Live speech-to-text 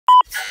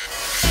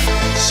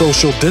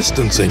social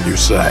distancing, you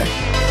say?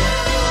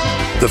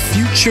 The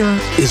future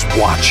is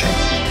watching.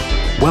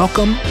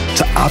 Welcome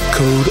to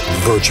OpCode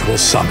Virtual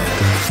Summit.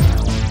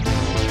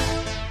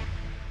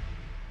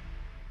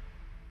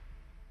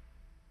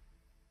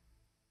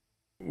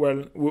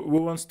 Well,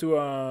 who wants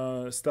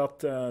to start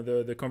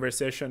the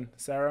conversation?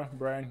 Sarah,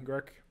 Brian,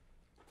 Grugq?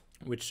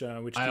 Which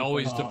I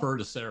always defer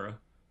to Sarah.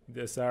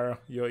 Sarah,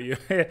 you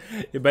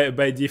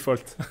by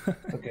default.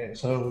 Okay,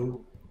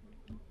 so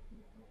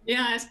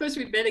yeah, I suppose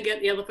we better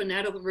get the elephant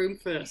out of the room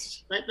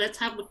first. Let's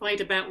have the fight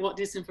about what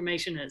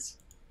disinformation is.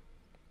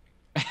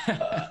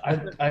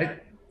 I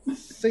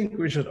think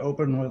we should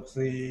open with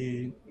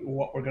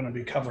what we're going to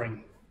be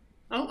covering.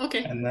 Oh,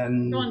 okay. And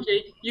then go on,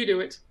 Jake. You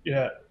do it.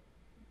 Yeah.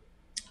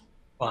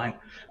 Fine.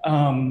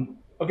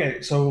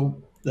 Okay,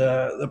 so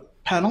the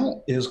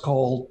panel is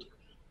called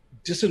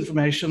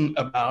Disinformation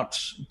About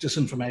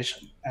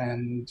Disinformation.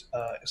 And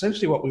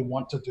essentially what we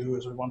want to do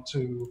is we want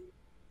to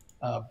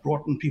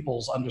broaden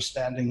people's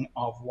understanding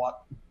of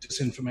what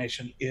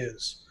disinformation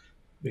is,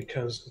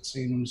 because it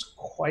seems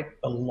quite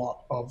a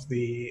lot of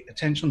the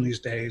attention these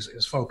days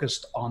is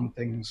focused on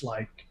things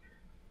like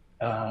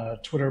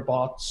Twitter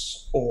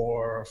bots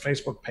or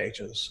Facebook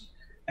pages.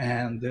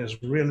 And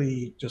there's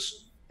really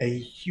just a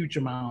huge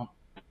amount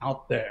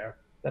out there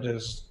that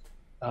is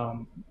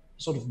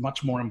sort of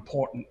much more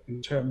important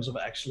in terms of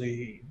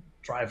actually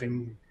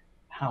driving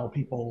how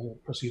people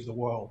perceive the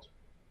world.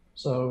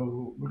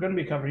 So we're going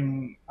to be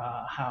covering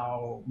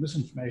how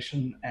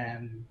misinformation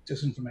and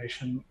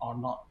disinformation are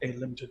not a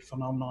limited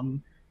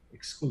phenomenon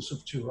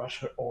exclusive to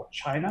Russia or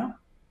China,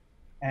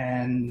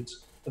 and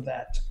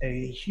that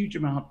a huge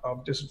amount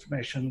of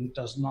disinformation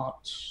does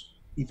not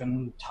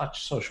even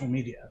touch social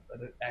media,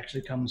 that it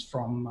actually comes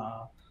from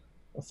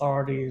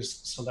authorities,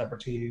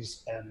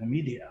 celebrities, and the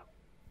media.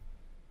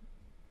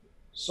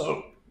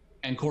 So,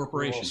 and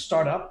corporations. We'll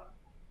start up,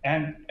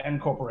 and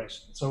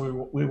corporations.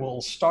 So we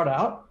will start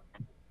out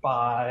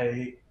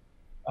by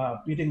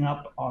beating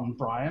up on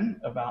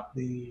Brian about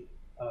the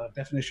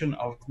definition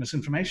of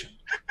misinformation.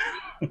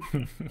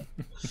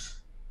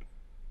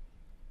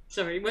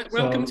 Sorry,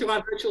 welcome to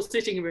our virtual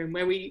sitting room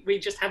where we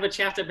just have a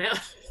chat about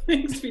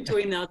things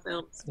between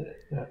ourselves.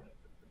 Yeah.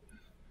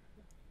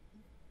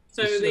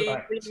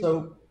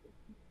 So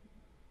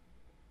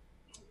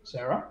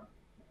Sarah?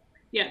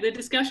 Yeah, the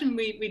discussion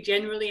we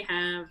generally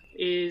have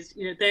is,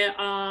 there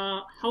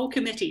are whole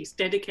committees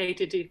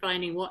dedicated to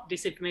defining what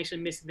disinformation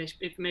and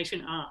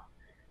misinformation are.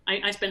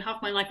 I spent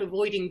half my life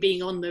avoiding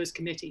being on those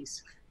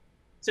committees.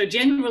 So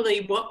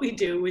generally what we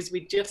do is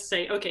we just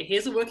say, okay,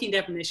 here's a working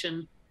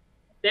definition.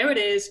 There it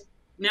is.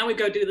 Now we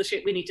go do the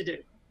shit we need to do.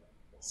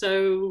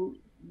 So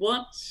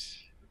what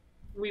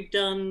we've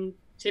done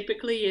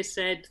typically is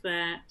said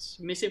that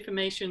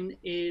misinformation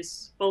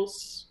is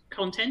false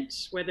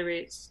content, whether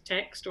it's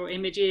text or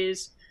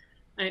images,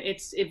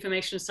 it's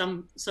information of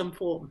some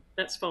form.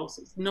 That's false.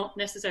 It's not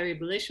necessarily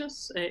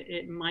malicious.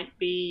 It might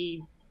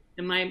be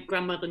my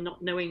grandmother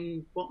not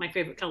knowing what my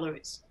favorite color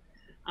is.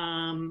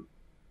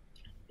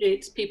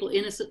 It's people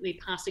innocently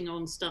passing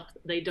on stuff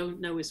that they don't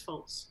know is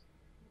false.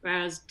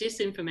 Whereas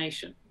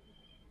disinformation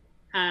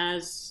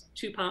has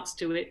two parts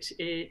to it.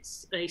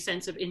 It's a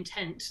sense of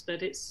intent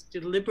that it's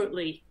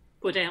deliberately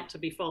put out to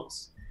be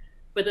false,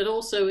 but that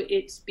also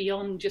it's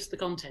beyond just the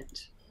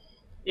content.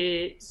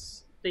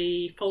 It's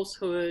the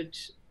falsehood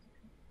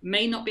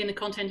may not be in the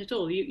content at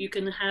all. You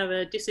can have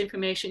a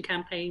disinformation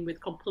campaign with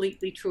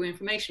completely true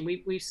information.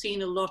 We've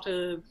seen a lot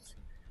of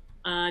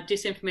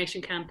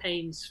disinformation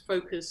campaigns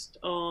focused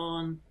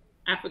on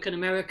African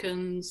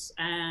Americans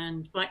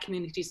and Black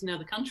communities in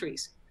other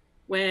countries,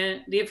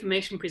 where the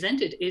information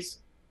presented is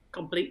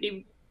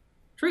completely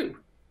true.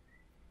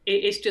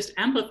 It's just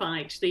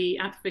amplified. The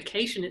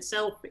amplification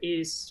itself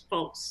is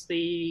false.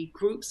 The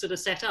groups that are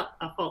set up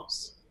are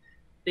false.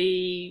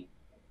 The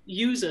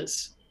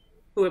users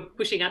who are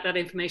pushing out that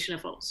information are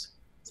false.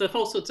 So the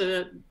falsehoods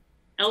are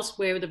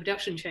elsewhere in the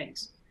production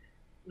chains.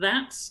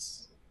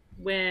 That's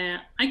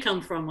where I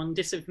come from on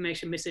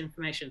disinformation,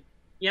 misinformation.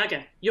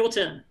 Yaga, your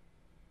turn.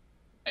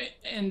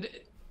 And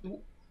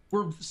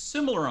we're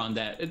similar on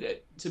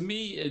that. To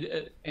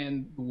me,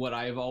 and what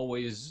I've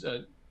always,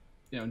 the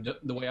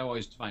way I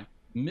always define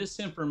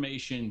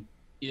misinformation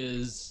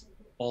is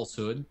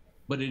falsehood,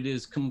 but it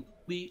is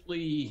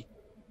completely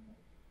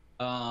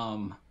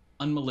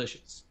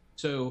unmalicious.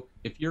 So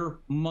if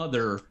your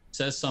mother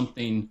says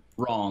something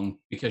wrong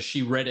because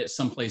she read it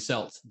someplace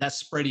else, that's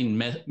spreading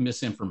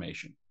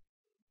misinformation.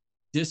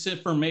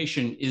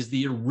 Disinformation is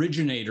the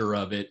originator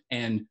of it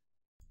and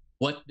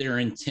what their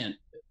intent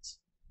is.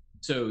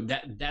 So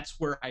that's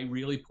where I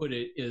really put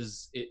it,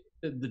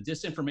 the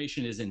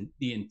disinformation is in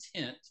the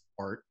intent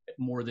part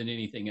more than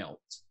anything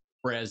else.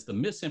 Whereas the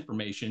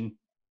misinformation,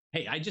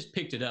 hey, I just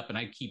picked it up and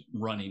I keep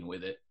running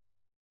with it.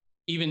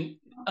 Even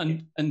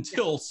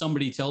until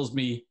somebody tells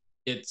me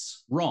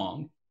it's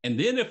wrong. And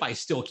then if I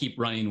still keep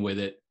running with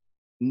it,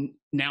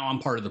 now I'm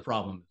part of the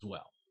problem as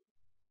well.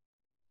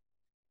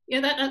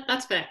 Yeah,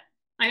 that's fair.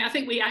 I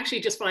think we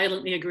actually just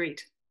violently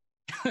agreed.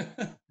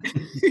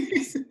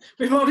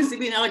 We've obviously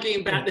been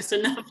arguing about this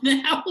enough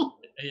now.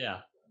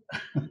 Yeah.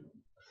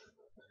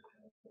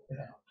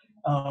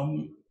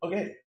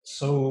 Okay,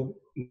 so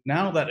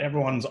now that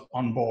everyone's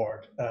on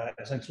board,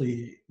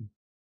 essentially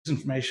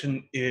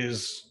disinformation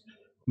is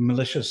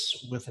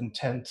malicious with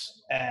intent,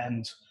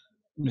 and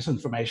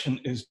misinformation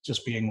is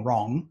just being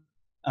wrong,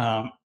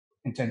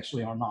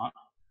 intentionally or not.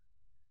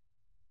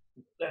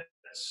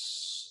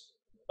 That's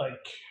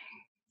like,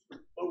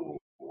 oh,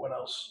 what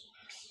else?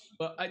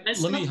 Well,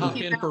 let me hop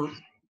in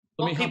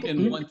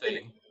one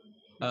thing.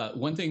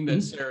 One thing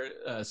that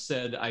Sarah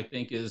said, I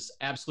think, is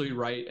absolutely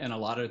right, and a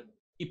lot of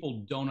people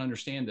don't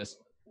understand this.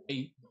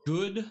 A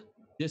good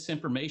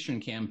disinformation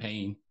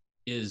campaign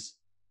is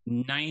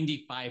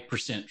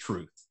 95%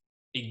 truth.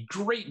 A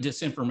great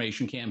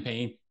disinformation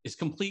campaign is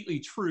completely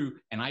true,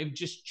 and I've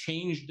just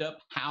changed up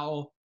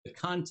how the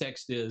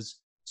context is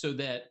so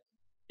that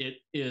it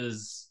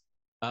is,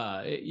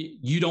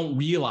 you don't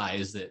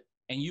realize it,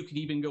 and you can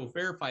even go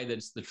verify that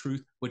it's the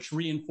truth, which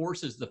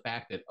reinforces the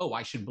fact that, oh,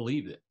 I should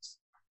believe this.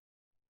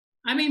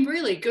 I mean,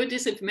 really, good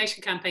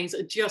disinformation campaigns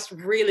are just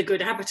really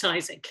good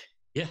advertising.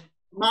 Yeah.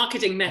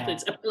 Marketing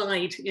methods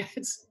applied. Yeah,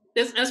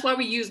 that's why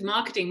we used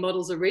marketing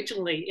models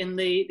originally in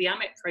the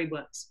AMIT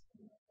frameworks.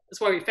 That's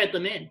why we fed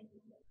them in.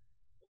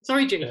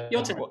 Sorry, G,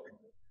 your turn.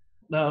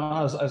 No,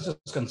 I was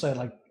just going to say,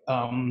 like,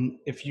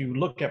 if you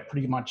look at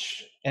pretty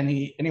much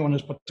anyone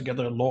who's put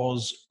together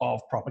laws of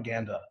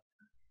propaganda,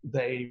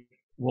 they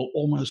will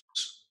almost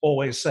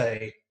always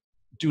say,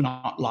 do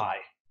not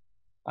lie.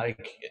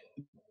 Like,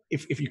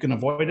 if you can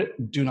avoid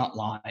it, do not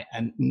lie,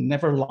 and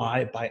never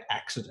lie by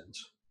accident.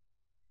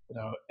 You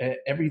know,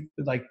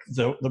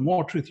 the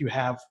more truth you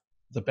have,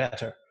 the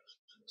better.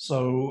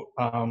 So,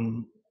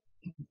 you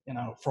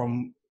know,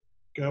 from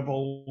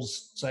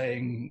Goebbels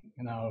saying,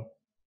 you know,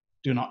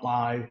 do not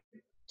lie,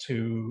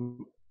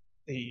 to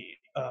the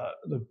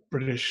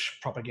British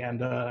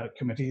propaganda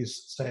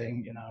committees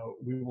saying, you know,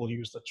 we will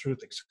use the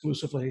truth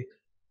exclusively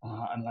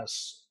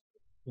unless,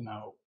 you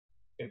know,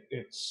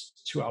 it's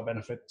to our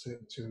benefit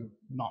to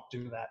not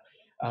do that.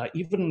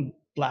 Even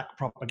black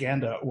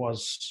propaganda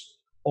was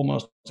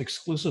almost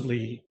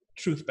exclusively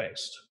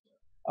truth-based.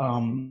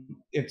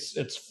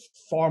 It's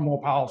far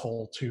more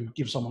powerful to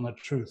give someone the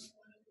truth,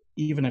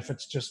 even if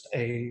it's just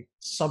a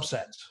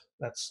subset.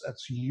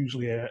 That's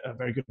usually a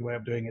very good way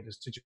of doing it, is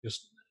to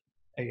just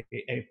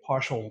a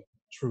partial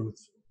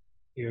truth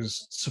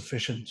is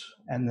sufficient.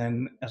 And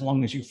then as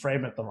long as you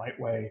frame it the right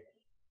way,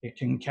 it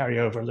can carry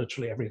over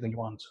literally everything you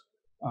want.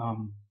 Like,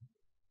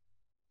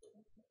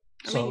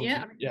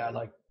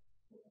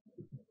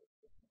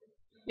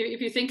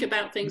 if you think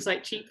about things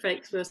like cheap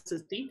fakes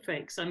versus deep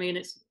fakes, I mean,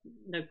 it's,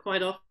 you know,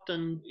 quite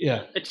often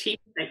a cheap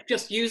fake,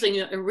 just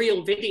using a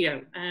real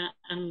video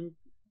and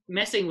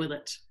messing with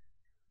it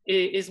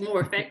is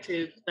more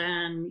effective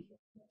than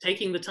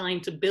taking the time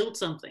to build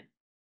something.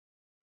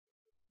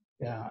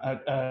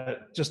 Yeah,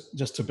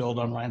 just to build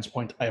on Ryan's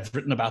point, I've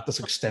written about this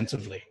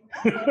extensively.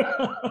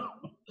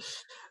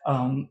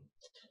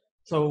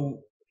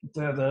 So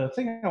the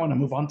thing I want to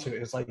move on to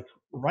is, like,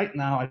 right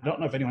now, I don't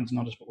know if anyone's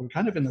noticed, but we're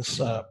kind of in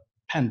this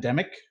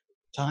pandemic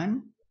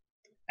time,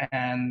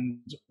 and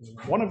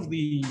one of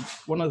the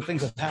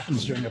things that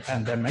happens during a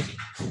pandemic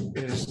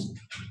is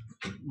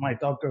my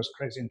dog goes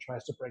crazy and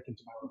tries to break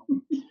into my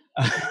room.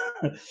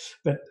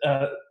 But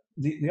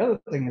the other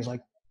thing is,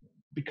 like,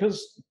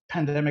 because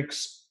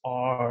pandemics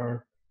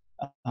are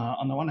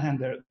on the one hand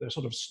they're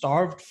sort of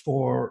starved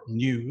for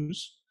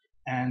news,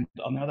 and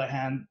on the other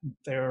hand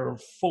they're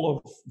full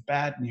of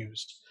bad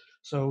news.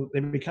 So they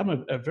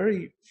become a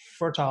very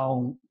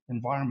fertile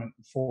environment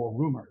for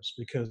rumors,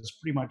 because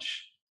pretty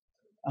much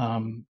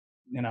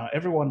you know,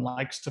 everyone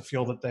likes to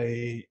feel that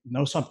they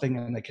know something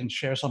and they can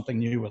share something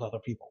new with other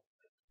people.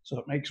 So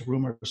it makes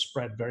rumors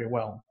spread very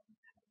well.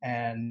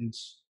 And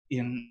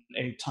in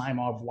a time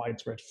of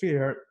widespread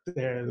fear,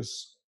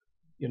 there's,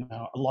 you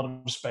know, a lot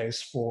of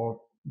space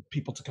for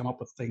people to come up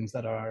with things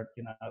that are,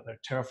 you know, they're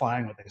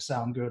terrifying, or they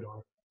sound good,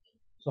 or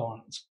so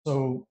on.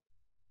 So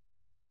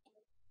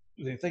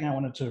the thing I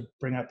wanted to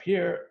bring up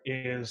here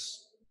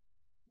is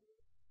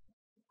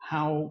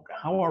how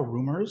are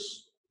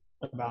rumors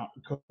about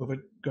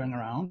COVID going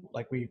around?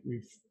 Like, we've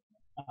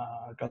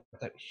got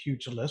that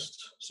huge list,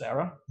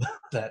 Sarah,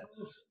 that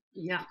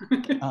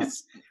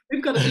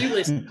we've got a few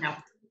lists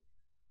now.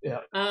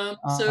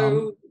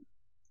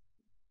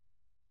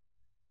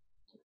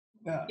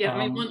 I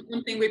mean,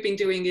 one thing we've been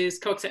doing is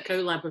CogSec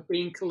Collab have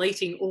been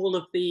collating all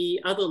of the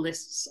other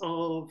lists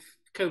of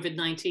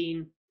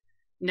COVID-19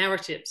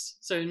 narratives.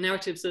 So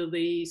narratives are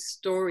the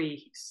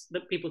stories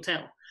that people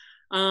tell.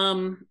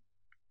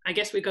 I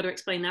guess we've got to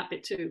explain that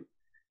bit too.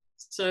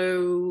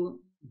 So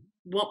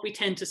what we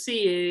tend to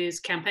see is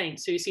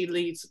campaigns. So you see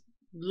these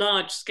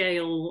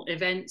large-scale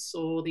events,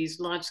 or these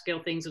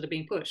large-scale things that are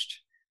being pushed.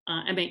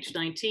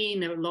 MH19,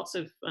 there are lots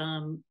of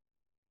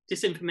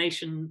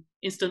disinformation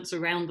instance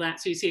around that.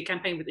 So you see a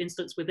campaign with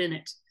instance within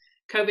it.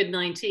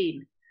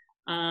 COVID-19,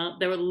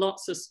 there are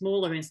lots of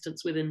smaller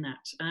instances within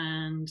that.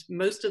 And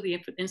most of the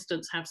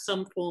instance have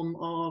some form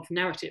of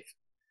narrative.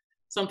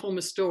 some form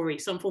of story,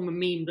 some form of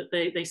meme that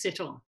they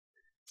sit on.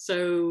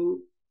 So,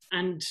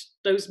 and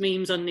those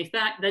memes underneath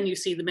that, then you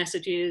see the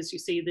messages, you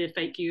see the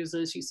fake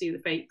users, you see the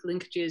fake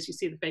linkages, you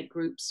see the fake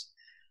groups,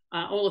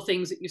 all the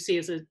things that you see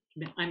as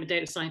I'm a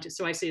data scientist,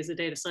 so I see as a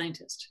data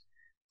scientist.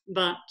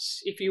 But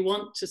if you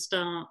want to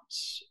start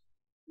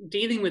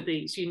dealing with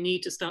these, you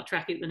need to start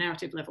tracking at the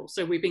narrative level.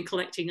 So we've been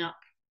collecting up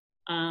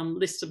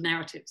lists of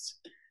narratives,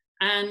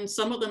 and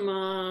some of them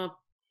are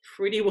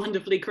pretty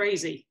wonderfully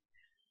crazy.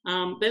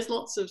 There's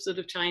lots of sort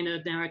of China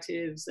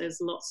narratives,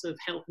 there's lots of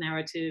health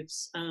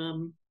narratives.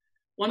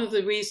 One of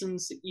the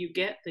reasons that you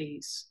get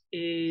these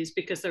is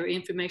because there are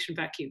information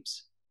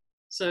vacuums.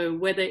 So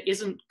where there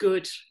isn't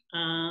good,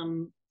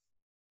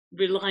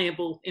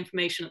 reliable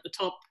information at the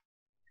top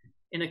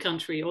in a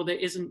country, or there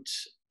isn't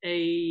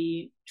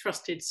a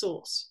trusted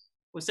source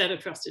or set of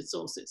trusted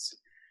sources,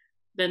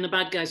 then the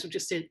bad guys will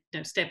just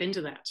step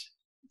into that,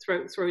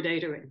 throw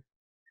data in.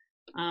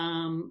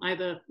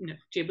 Either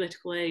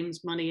geopolitical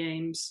aims, money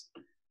aims.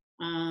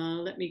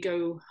 Let me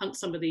go hunt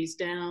some of these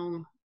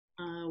down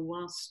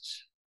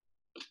whilst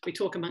we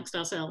talk amongst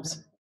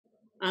ourselves.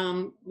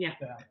 Yeah.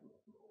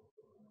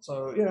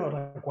 So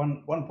like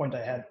one point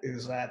I had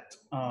is that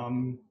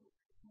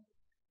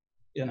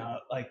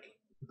like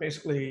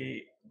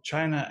basically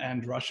China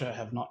and Russia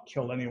have not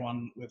killed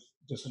anyone with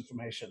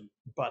disinformation,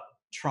 but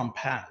Trump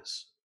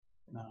has.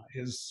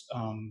 His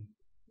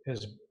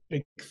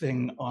big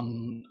thing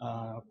on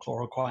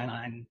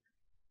chloroquine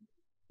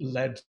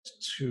led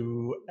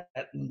to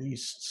at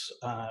least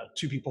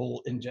 2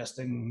 people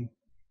ingesting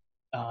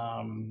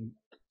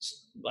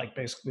like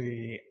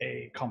basically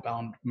a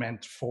compound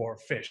meant for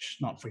fish,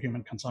 not for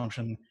human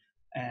consumption.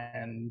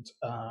 And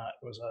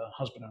it was a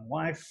husband and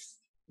wife.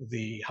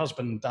 The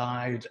husband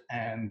died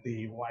and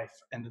the wife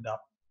ended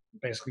up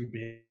basically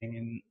being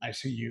in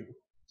ICU,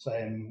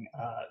 saying,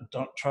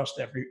 don't trust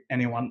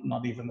anyone,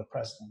 not even the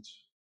president,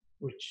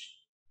 which,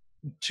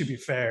 to be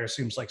fair,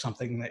 seems like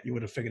something that you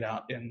would have figured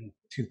out in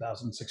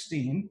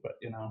 2016, but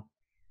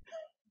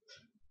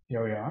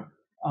here we are.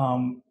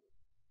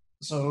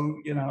 So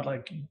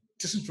like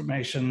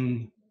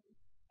disinformation,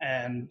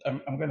 and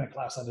I'm going to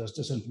class that as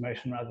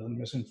disinformation rather than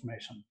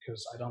misinformation,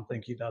 because I don't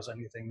think he does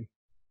anything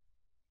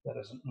that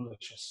isn't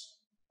malicious.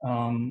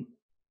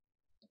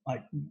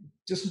 Like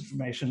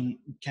disinformation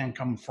can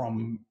come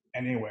from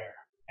anywhere,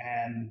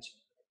 and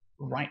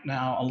right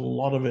now a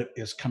lot of it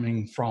is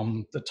coming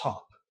from the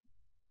top.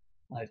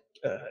 Like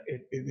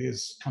it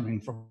is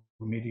coming from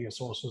media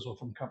sources or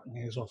from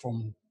companies or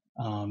from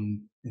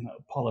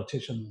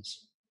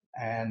politicians,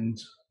 and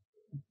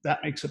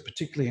that makes it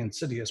particularly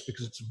insidious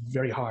because it's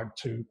very hard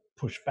to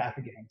push back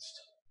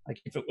against.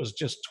 Like if it was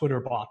just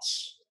Twitter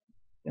bots,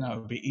 it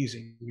would be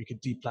easy. We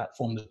could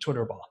deplatform the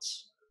Twitter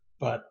bots.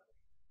 But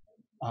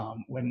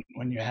when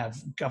you have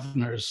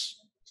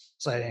governors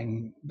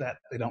saying that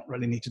they don't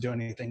really need to do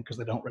anything because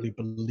they don't really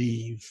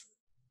believe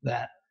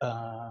that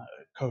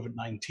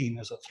COVID-19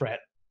 is a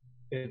threat,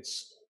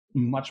 it's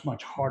much,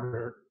 much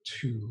harder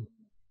to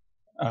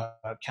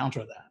counter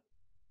that.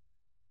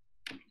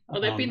 Well,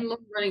 there have been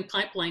long-running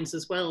pipelines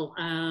as well.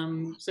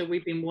 So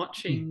we've been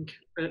watching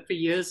for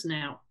years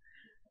now,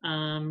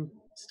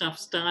 stuff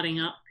starting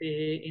up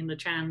in the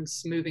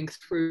channels, moving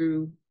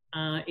through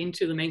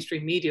into the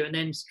mainstream media, and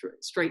then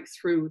straight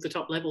through the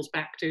top levels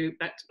back to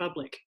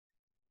public.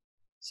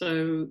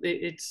 So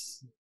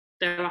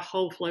there are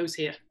whole flows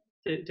here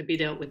to be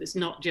dealt with. It's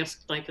not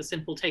just like a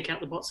simple take out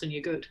the bots and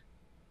you're good.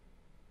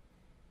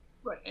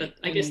 Right. But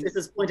I guess this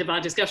is the point of our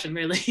discussion,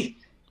 really.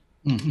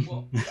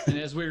 Well, and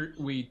as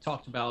we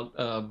talked about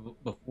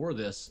before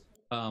this,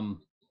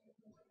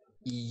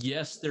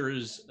 yes, there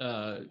is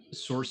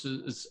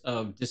sources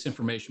of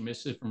disinformation,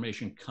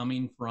 misinformation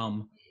coming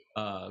from,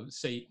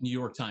 say, New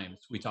York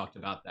Times. We talked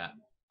about that.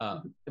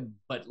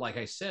 But like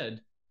I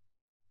said,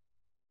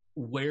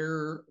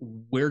 where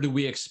do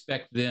we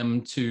expect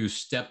them to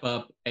step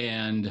up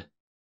and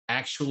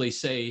actually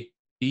say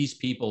these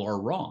people are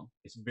wrong?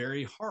 It's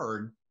very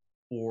hard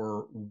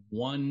for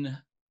one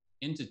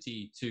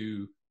entity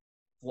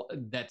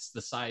that's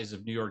the size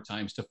of New York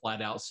Times to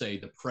flat out say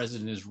the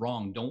president is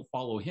wrong, don't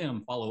follow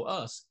him, follow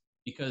us,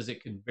 because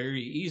it could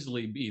very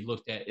easily be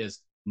looked at as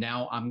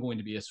now I'm going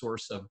to be a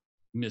source of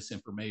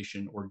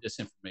misinformation or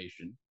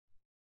disinformation.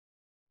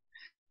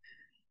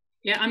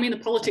 Yeah, I mean, the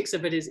politics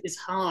of it is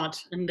hard.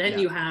 And then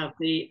you have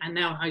and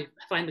now I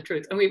find the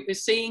truth. And we're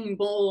seeing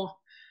more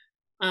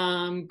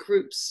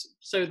groups.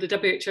 So the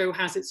WHO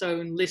has its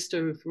own list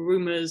of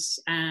rumors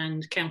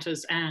and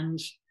counters and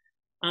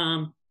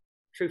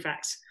true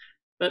facts.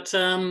 But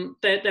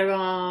there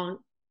are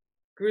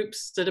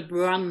groups that have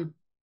run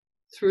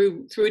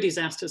through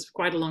disasters for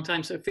quite a long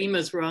time. So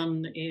FEMA's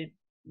run it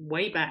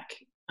way back.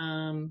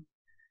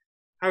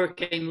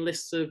 Hurricane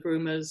lists of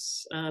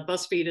rumors.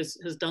 BuzzFeed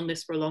has done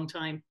this for a long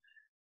time.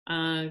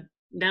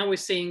 Now we're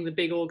seeing the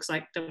big orgs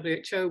like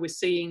WHO. We're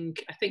seeing,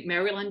 I think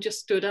Maryland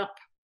just stood up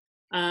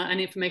an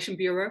information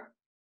bureau.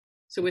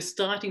 So we're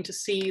starting to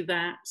see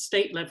that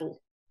state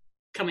level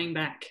coming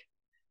back.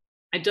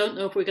 I don't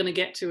know if we're going to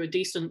get to a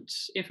decent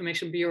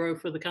information bureau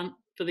for the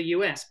for the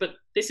US, but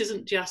this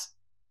isn't just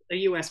a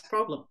US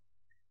problem.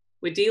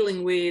 We're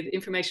dealing with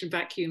information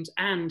vacuums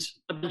and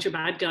a bunch of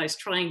bad guys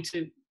trying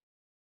to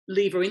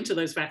lever into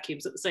those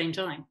vacuums at the same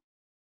time.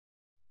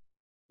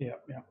 Yeah.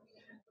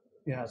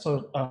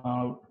 So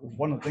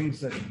one of the things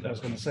that I was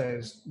going to say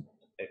is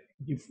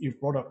you've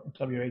brought up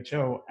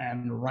WHO,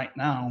 and right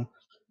now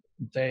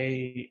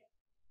they've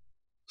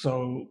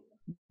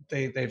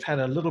had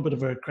a little bit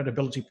of a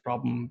credibility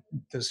problem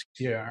this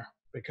year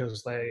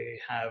because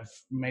they have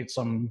made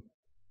some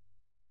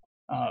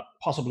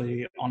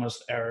possibly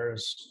honest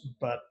errors,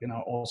 but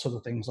also the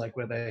things like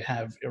where they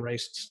have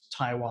erased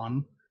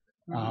Taiwan,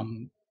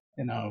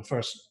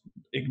 first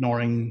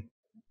ignoring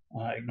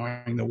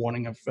the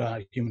warning of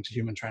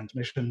human-to-human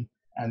transmission,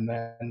 and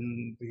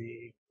then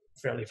the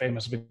fairly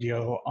famous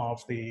video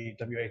of the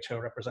WHO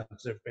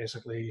representative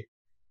basically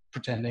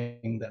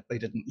pretending that they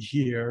didn't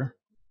hear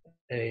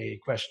a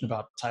question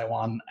about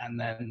Taiwan and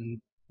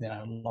then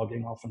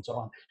logging off and so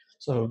on.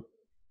 So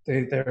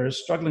they're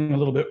struggling a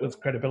little bit with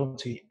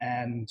credibility,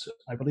 and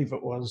I believe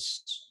it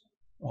was,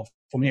 well,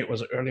 for me it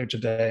was earlier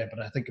today,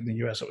 but I think in the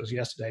US it was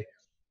yesterday,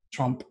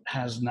 Trump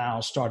has now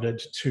started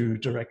to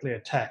directly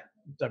attack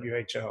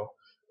WHO,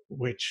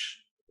 which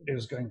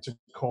is going to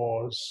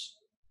cause,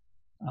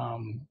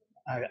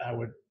 I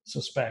would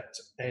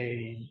suspect,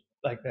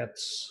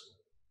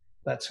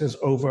 that's his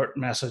overt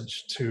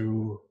message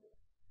to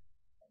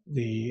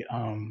the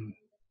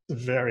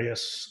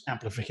various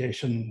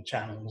amplification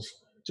channels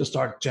to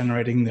start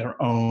generating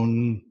their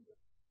own,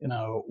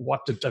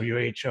 what did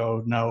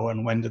WHO know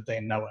and when did they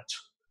know it?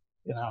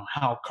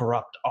 How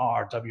corrupt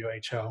are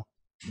WHO?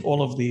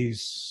 All of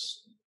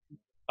these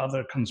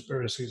other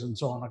conspiracies and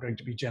so on are going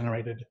to be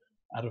generated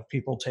out of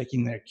people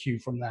taking their cue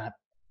from that.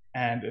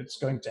 And it's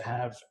going to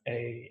have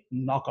a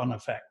knock-on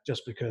effect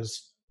just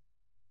because,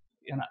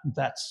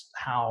 that's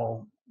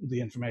how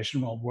the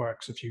information world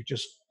works. If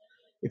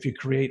you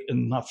create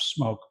enough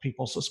smoke,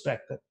 people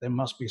suspect that there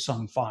must be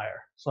some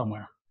fire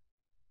somewhere.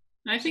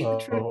 I think the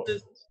truth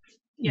is,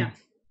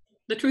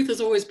 the truth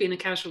has always been a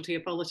casualty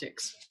of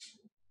politics.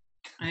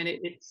 And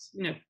it's,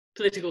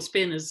 political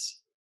spin has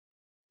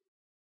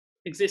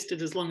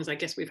existed as long as I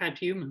guess we've had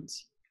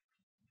humans.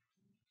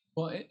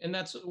 Well, and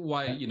that's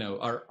why,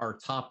 our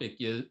topic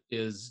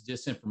is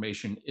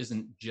disinformation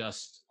isn't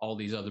just all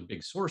these other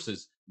big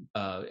sources.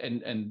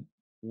 And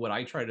what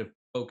I try to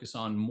focus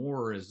on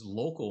more is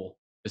local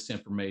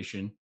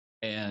disinformation,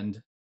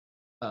 and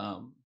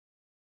a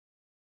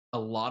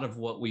lot of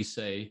what we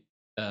say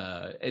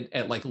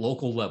at like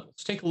local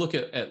levels. Take a look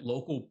at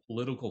local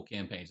political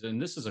campaigns,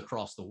 and this is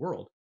across the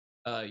world.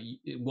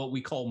 What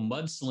we call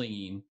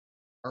mudslinging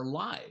are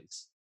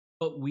lies.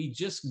 But we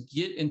just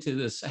get into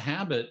this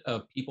habit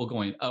of people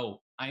going,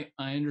 oh, I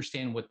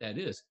understand what that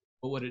is.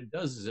 But what it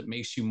does is it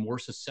makes you more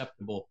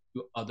susceptible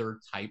to other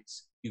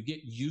types. You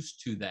get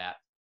used to that,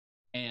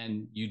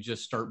 and you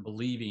just start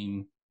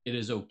believing it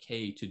is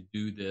okay to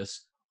do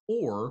this.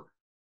 Or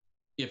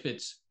if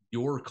it's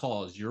your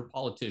cause, your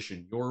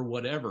politician, your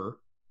whatever,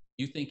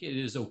 you think it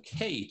is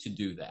okay to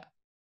do that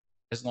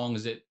as long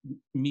as it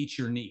meets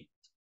your needs.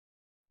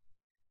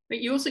 But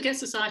you also get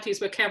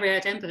societies where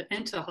caveat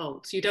emptor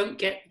holds. You don't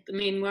get,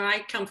 where I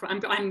come from,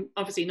 I'm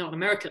obviously not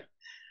American.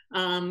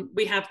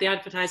 We have the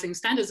Advertising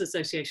Standards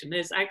Association.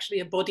 There's actually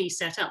a body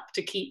set up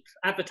to keep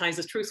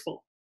advertisers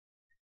truthful.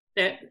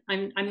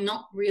 I'm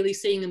not really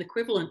seeing an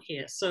equivalent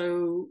here.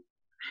 So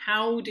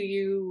how do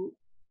you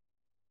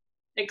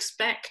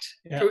expect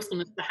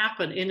truthfulness to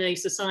happen in a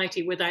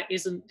society where that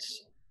isn't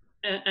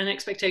an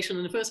expectation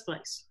in the first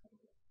place?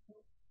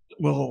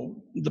 Well,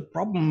 the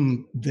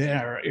problem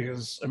there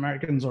is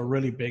Americans are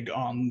really big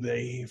on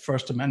the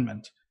First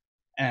Amendment.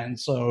 And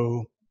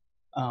so,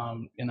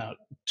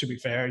 to be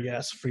fair,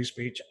 yes, free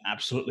speech,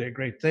 absolutely a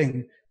great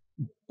thing.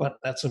 But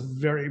that's a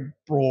very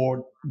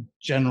broad,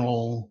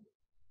 general,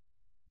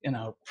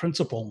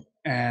 principle.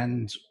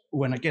 And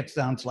when it gets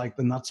down to like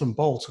the nuts and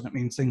bolts, and it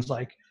means things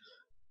like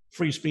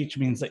free speech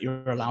means that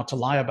you're allowed to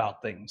lie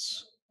about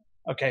things.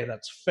 Okay,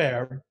 that's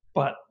fair.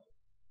 But,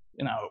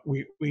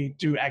 we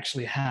do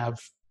actually have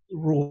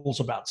rules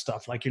about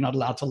stuff. Like you're not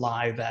allowed to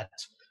lie that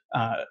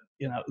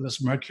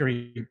this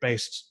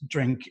mercury-based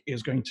drink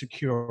is going to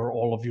cure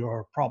all of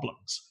your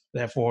problems.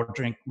 Therefore,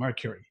 drink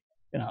mercury.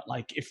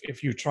 Like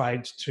if you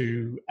tried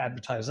to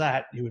advertise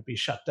that, you would be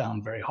shut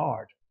down very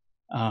hard.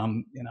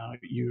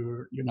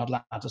 You're not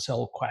allowed to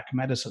sell quack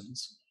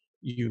medicines.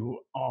 You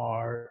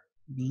are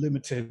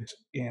limited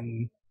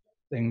in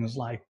things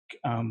like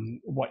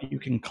what you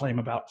can claim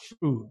about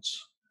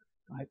foods.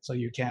 Right? So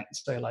you can't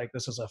say like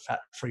this is a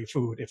fat-free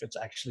food if it's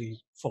actually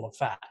full of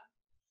fat.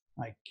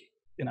 Like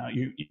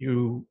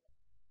you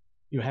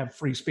have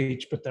free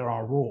speech, but there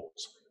are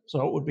rules.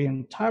 So it would be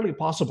entirely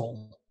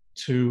possible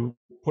to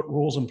put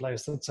rules in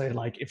place that say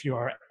like if you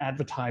are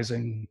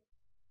advertising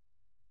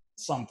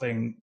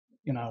something,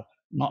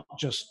 not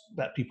just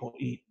that people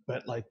eat,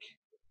 but like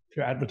if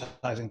you're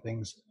advertising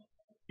things,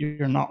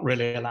 you're not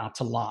really allowed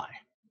to lie.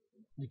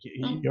 Like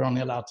you're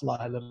only allowed to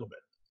lie a little bit.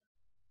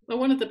 Well,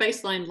 one of the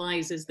baseline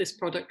lies is this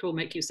product will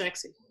make you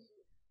sexy.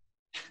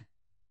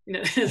 You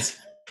know,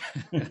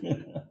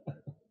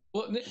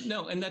 Well,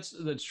 no, and that's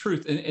the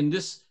truth. And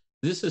this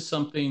is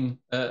something,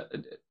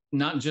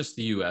 not just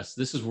the U.S.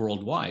 This is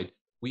worldwide.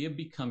 We have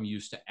become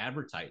used to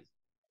advertising,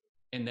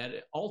 and that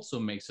it also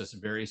makes us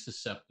very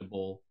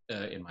susceptible,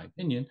 in my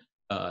opinion,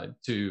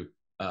 to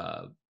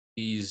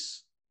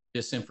these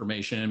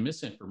disinformation and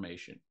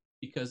misinformation,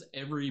 because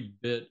every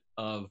bit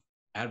of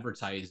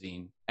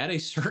advertising at a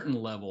certain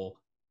level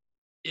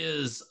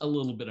is a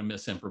little bit of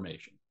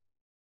misinformation.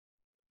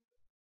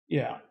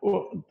 Yeah,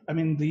 well, I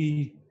mean,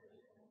 the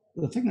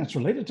thing that's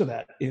related to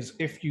that is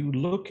if you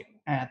look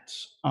at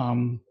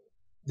now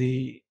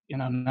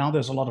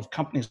there's a lot of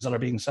companies that are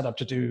being set up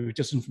to do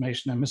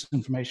disinformation and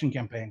misinformation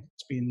campaigns.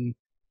 It's been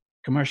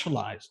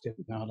commercialized,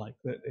 like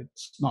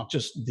it's not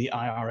just the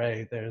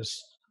IRA.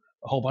 There's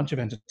a whole bunch of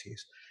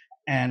entities,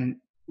 and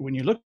when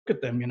you look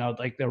at them,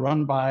 like they're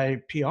run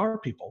by PR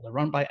people, they're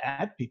run by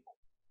ad people.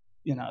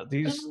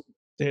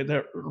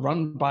 They're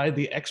run by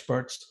the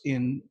experts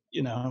in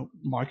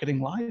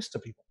marketing lies to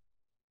people.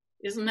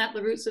 Isn't that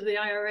the roots of the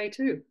IRA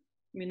too?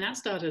 I mean, that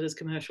started as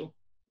commercial.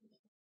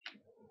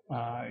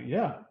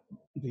 Yeah.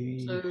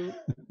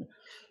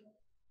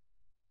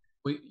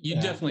 Well, you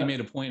definitely made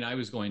a point I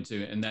was going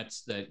to, and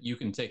that's that you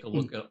can take a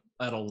look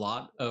at a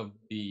lot of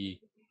the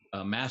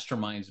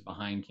masterminds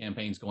behind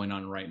campaigns going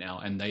on right now,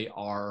 and they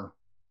are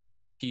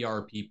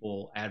PR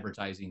people,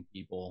 advertising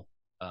people,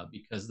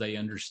 because they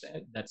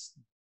understand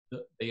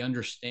they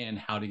understand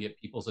how to get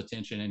people's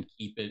attention and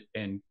keep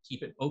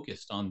it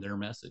focused on their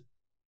message.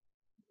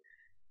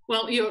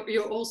 Well,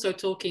 you're also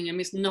talking, I mean,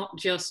 it's not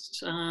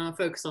just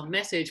focus on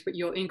message, but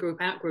you're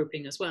in-group,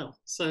 out-grouping as well.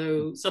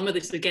 So some of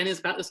this, again, is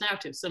about this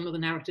narrative. Some of the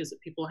narratives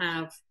that people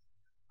have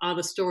are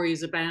the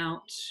stories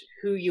about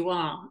who you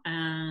are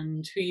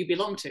and who you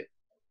belong to,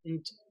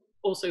 and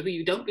also who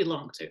you don't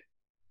belong to.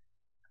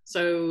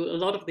 So a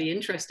lot of the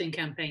interesting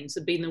campaigns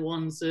have been the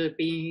ones that have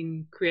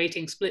been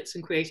creating splits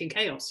and creating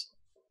chaos.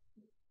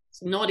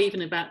 It's not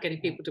even about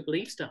getting people to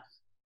believe stuff.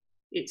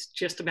 It's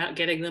just about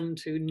getting them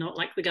to not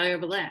like the guy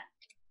over there.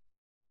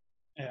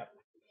 Yeah,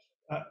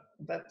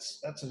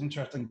 that's an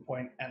interesting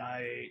point. And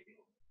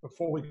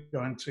before we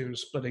go into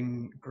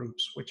splitting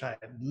groups, which I'd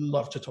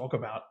love to talk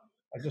about,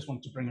 I just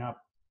want to bring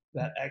up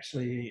that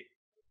actually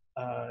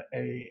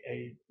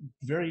a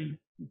very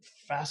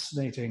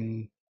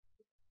fascinating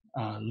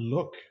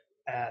look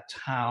at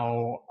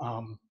how,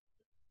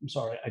 I'm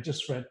sorry, I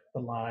just read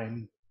the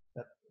line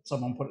that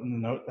someone put in the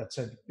note that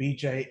said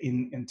BJ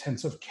in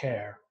intensive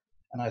care.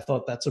 And I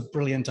thought that's a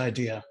brilliant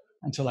idea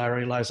until I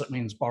realized it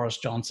means Boris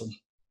Johnson.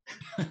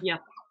 Yeah,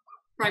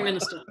 Prime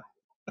Minister,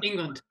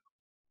 England.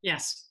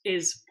 Yes,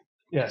 is.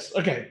 Yes.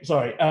 Okay.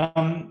 Sorry.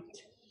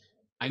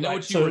 I know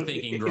what you were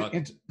thinking,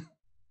 Grugq.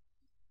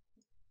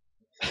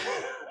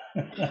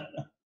 I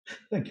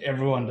think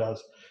everyone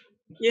does.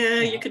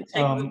 Yeah, you can take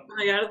the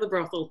guy out of the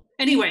brothel.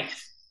 Anyway.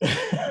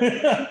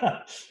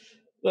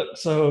 Look,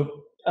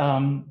 so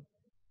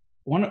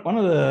one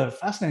of the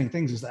fascinating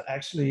things is that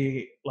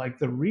actually, like,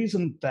 the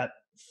reason that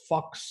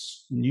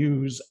Fox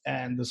News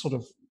and the sort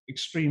of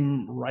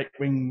extreme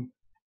right-wing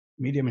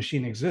media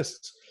machine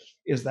exists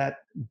is that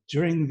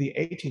during the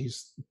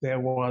 80s, there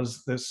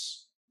was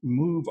this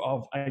move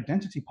of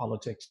identity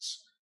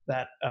politics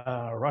that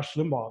Rush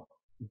Limbaugh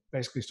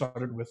basically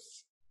started with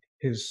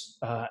his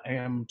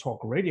AM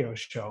talk radio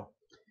show.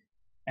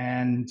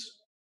 And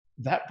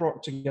that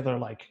brought together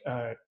like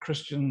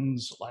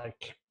Christians,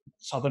 like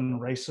Southern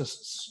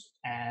racists,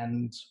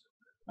 and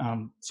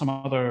some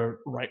other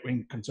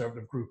right-wing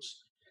conservative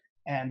groups.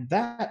 And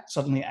that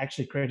suddenly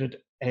actually created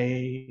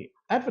a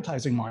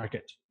advertising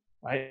market,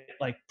 right?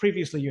 Like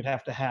previously you'd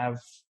have to have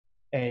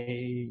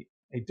a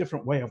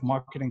different way of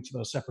marketing to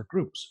those separate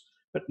groups.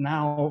 But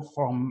now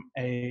from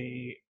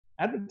a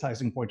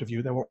advertising point of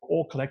view, they were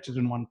all collected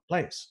in one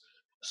place.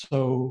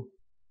 So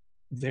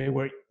they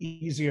were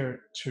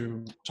easier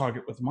to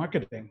target with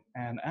marketing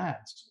and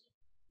ads.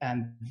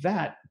 And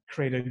that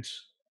created,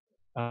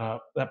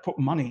 that put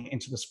money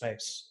into the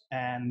space,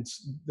 and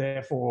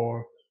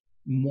therefore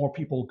more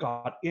people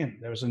got in.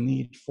 There was a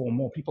need for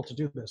more people to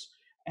do this.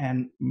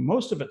 And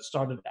most of it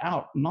started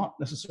out not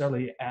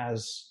necessarily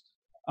as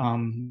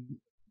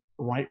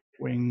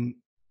right-wing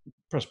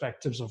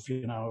perspectives of,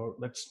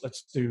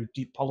 let's do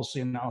deep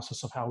policy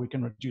analysis of how we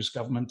can reduce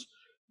government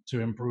to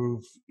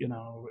improve,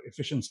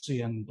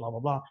 efficiency and blah, blah,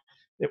 blah.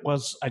 It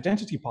was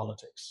identity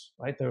politics,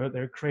 right?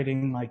 They're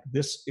creating like,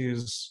 this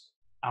is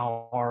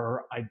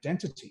our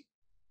identity.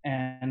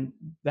 And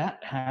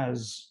that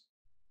has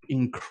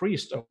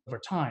increased over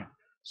time.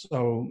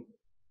 So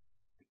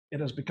it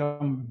has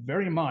become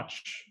very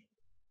much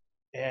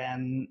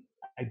an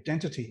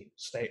identity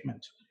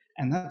statement.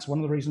 And that's one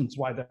of the reasons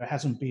why there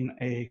hasn't been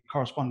a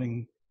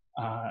corresponding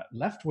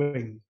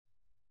left-wing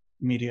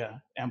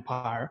media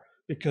empire,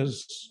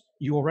 because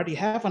you already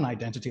have an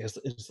identity as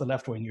the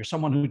left wing. You're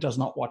someone who does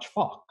not watch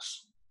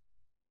Fox,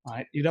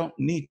 right? You don't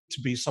need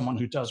to be someone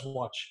who does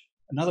watch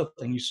another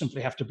thing. You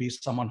simply have to be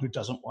someone who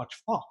doesn't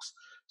watch Fox.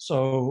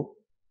 So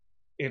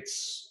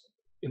it's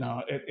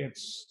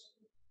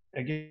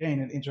again,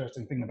 an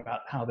interesting thing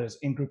about how there's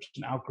in-groups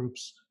and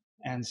out-groups,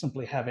 and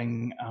simply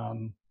having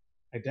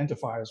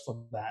identifiers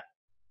for that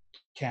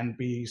can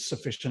be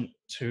sufficient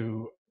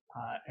to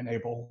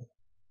enable,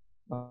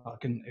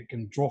 it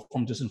can draw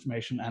from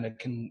disinformation, and it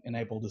can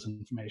enable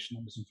disinformation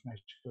and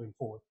misinformation going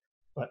forward.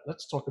 But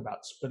let's talk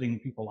about splitting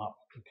people up,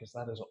 because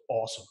that is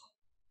awesome.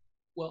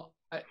 Well,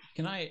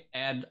 can I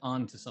add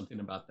on to something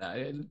about that?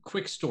 A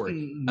quick story.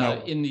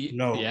 No.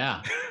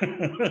 Yeah.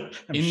 I'm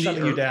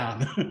shutting you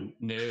down.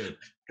 No.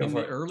 In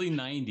the early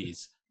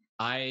 90s,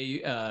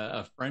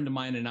 a friend of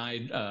mine and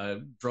I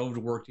drove to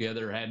work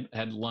together,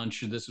 had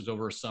lunch. This was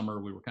over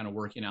summer. We were kind of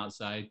working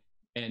outside.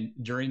 And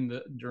during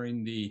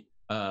the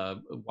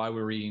while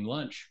we were eating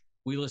lunch,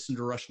 we listened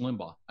to Rush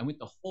Limbaugh. I went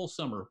the whole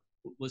summer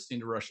listening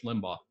to Rush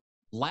Limbaugh,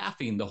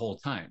 laughing the whole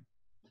time.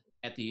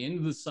 At the end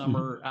of the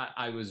summer,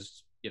 I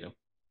was,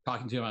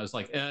 talking to him. I was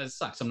like, it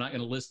sucks. I'm not going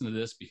to listen to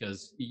this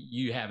because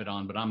you have it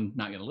on, but I'm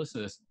not going to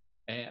listen to this.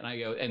 And I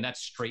go, and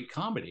that's straight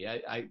comedy.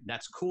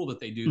 That's cool that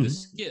they do the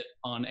skit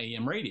on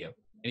AM radio.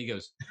 And he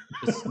goes,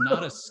 it's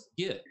not a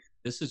skit.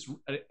 This is,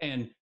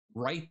 and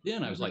right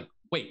then I was like,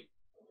 wait,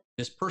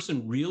 this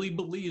person really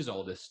believes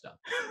all this stuff.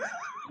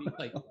 And he's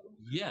like,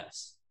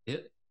 yes.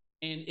 And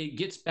it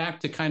gets back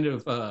to kind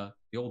of the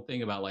old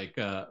thing about like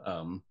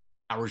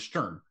Howard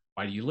Stern.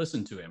 Why do you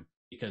listen to him?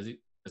 Because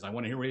I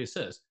want to hear what he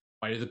says.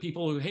 Why do the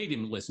people who hate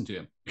him listen to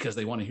him? Because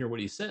they want to hear what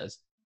he says.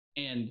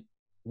 And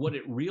what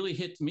it really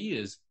hit me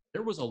is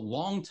there was a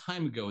long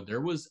time ago,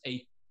 there was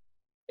a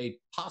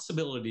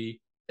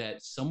possibility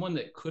that someone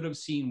that could have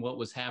seen what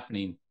was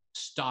happening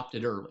stopped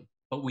it early.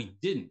 But we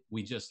didn't.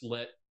 We just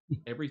let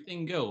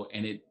everything go.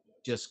 And it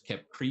just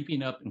kept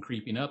creeping up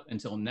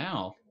until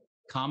now.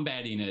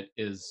 Combating it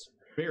is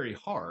very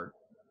hard.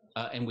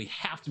 And we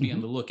have to be on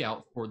the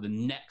lookout for the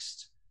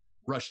next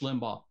Rush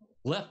Limbaugh,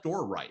 left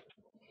or right.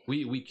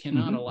 We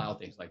cannot allow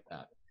things like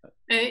that.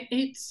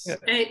 There's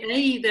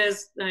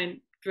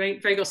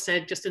Gregor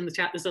said just in the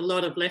chat, there's a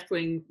lot of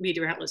left-wing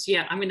media outlets.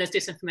 Yeah, I mean, there's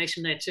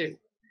disinformation there too.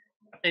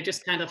 They're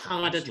just kind of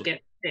harder to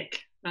get thick.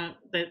 And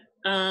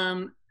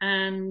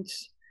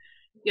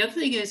the other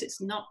thing is, it's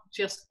not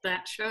just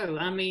that show.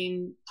 I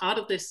mean, part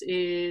of this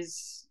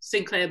is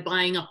Sinclair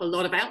buying up a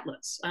lot of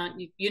outlets.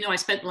 I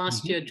spent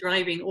last year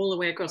driving all the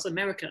way across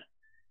America,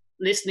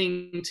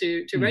 listening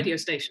to radio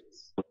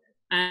stations,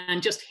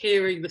 and just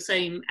hearing the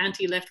same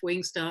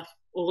anti-left-wing stuff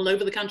all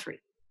over the country.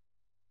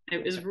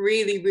 It was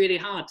really, really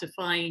hard to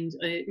find.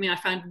 I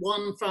found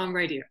one farm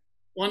radio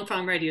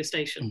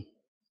station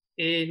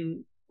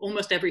in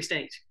almost every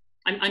state.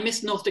 I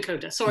missed North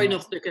Dakota. Sorry,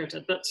 North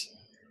Dakota, but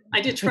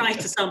I did try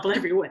to sample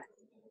everywhere.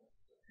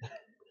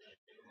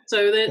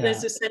 So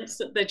there's a sense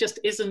that there just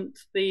isn't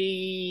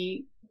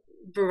the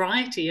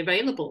variety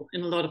available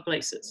in a lot of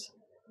places.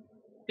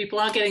 People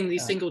are getting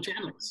these single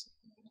channels.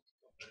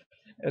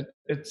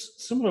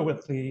 It's similar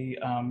with the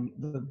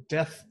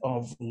death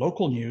of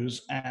local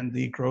news and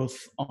the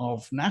growth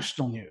of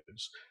national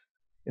news.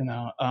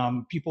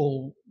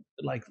 People,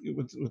 like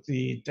with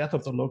the death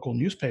of the local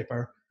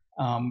newspaper,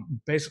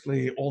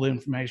 basically all the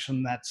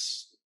information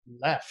that's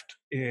left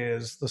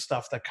is the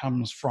stuff that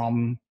comes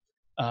from,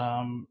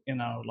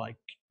 like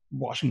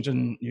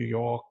Washington, New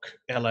York,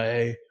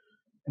 LA,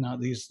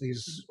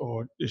 these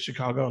or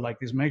Chicago, like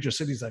these major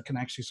cities that can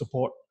actually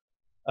support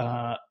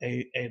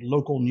a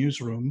local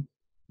newsroom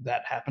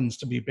that happens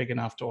to be big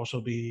enough to also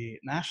be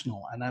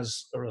national. And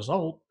as a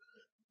result,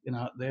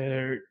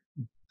 there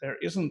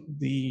isn't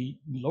the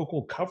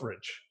local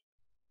coverage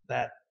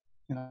that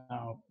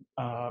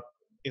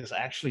is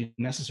actually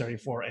necessary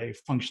for a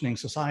functioning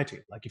society.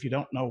 Like if you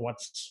don't know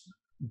what's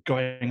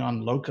going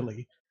on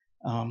locally,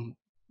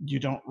 you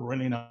don't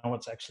really know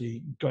what's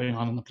actually going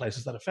on in the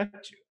places that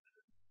affect you.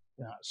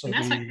 So and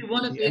that's actually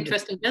one of the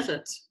interesting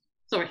deserts.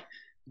 Sorry.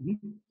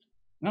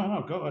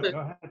 No, go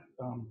ahead.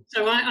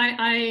 So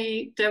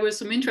there was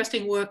some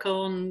interesting work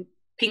on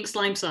pink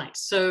slime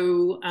sites.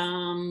 So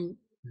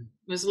it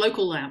was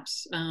local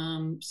labs.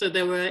 So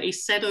there were a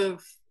set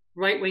of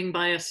right-wing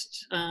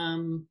biased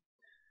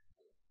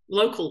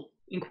local,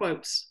 in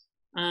quotes,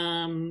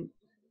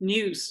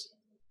 news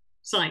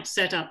sites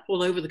set up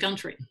all over the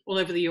country, all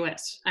over the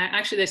US.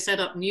 Actually, they set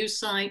up news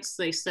sites.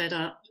 They set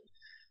up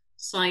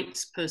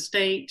sites per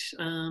state.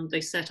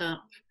 They set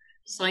up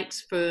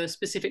sites for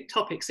specific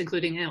topics,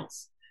 including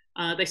health.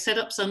 They set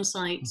up some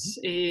sites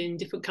in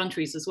different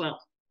countries as well,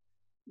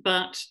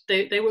 but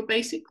they were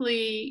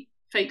basically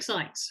fake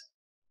sites.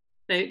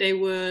 They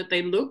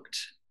looked,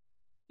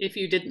 if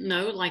you didn't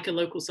know, like a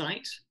local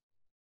site,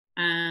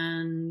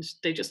 and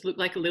they just looked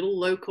like a little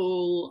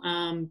local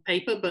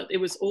paper, but it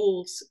was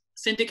all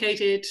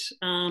syndicated,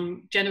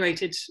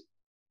 generated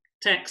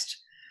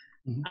text,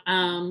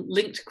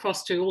 linked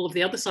across to all of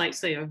the other sites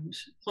they owned.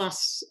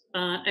 Plus,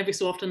 every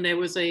so often there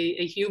was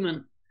a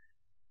human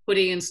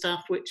putting in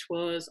stuff which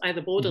was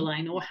either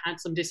borderline or had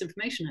some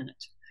disinformation in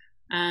it.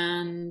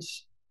 And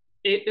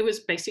it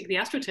was basically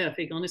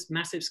astroturfing on this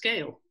massive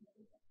scale.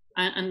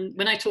 And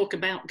when I talk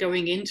about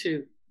going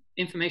into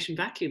information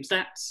vacuums,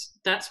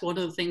 that's one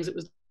of the things that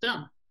was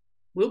done,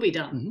 will be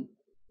done.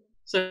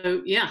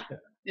 So yeah,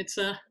 it's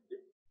an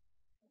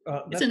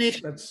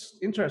issue. That's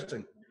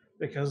interesting,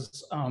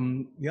 because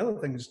the other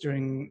thing is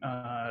during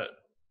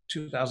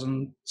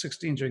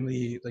 2016, during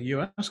the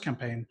US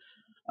campaign,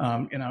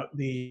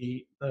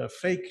 the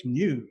fake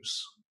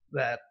news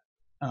that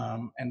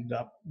ended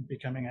up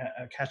becoming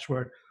a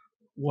catchword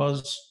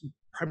was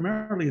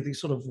primarily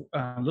these sort of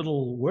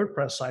little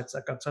WordPress sites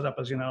that got set up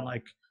as,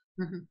 like,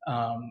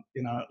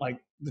 like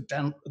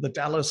the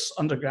Dallas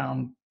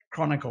Underground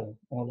Chronicle,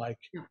 or like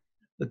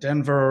the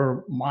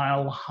Denver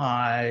Mile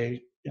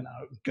High,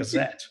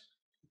 Gazette.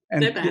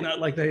 And,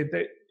 like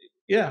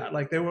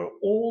like they were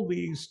all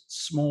these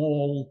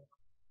small,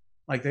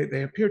 like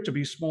they appeared to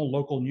be small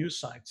local news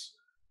sites.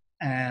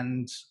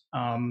 And,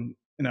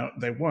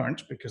 they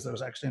weren't, because there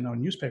was actually no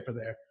newspaper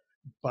there.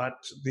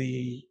 But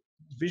the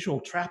visual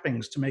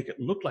trappings to make it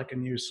look like a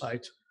news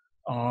site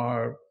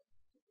are,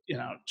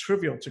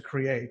 trivial to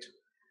create.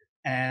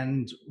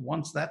 And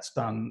once that's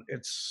done,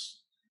 it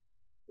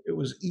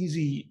was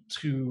easy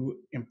to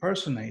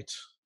impersonate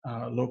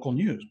local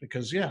news,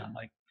 because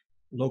like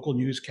local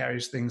news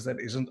carries things that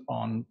isn't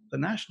on the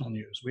national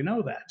news. We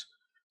know that.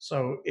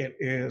 So it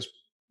is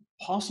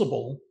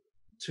possible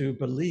to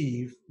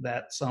believe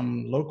that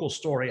some local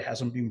story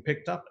hasn't been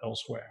picked up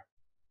elsewhere.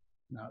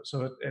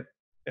 So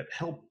it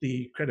helped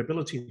the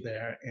credibility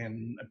there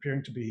in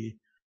appearing to be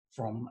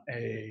from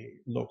a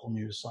local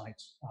news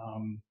site.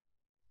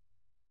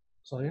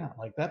 So yeah,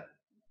 like that,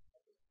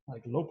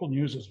 like local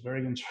news is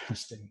very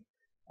interesting.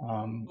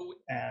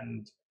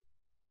 And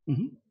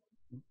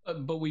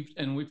but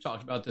we've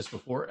talked about this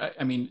before.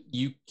 I mean,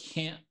 you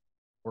can't,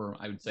 or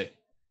I would say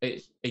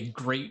a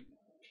great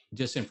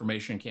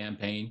disinformation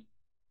campaign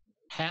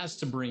has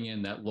to bring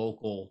in that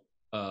local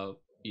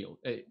feel.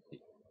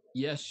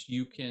 Yes,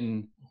 you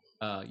can.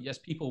 Yes,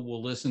 people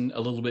will listen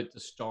a little bit to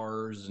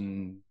stars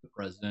and the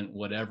president,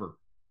 whatever.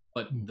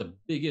 But the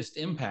biggest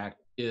impact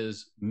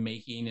is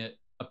making it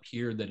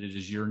appear that it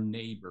is your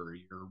neighbor,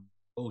 your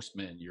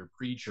postman, your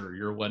preacher,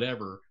 your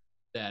whatever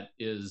that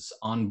is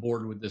on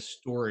board with this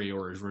story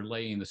or is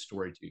relaying the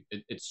story to you.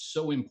 It's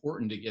so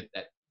important to get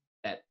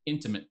that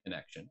intimate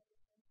connection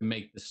to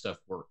make this stuff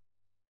work.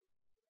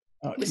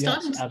 We're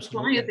starting to see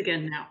flyers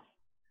again now.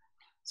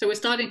 So we're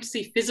starting to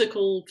see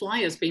physical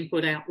flyers being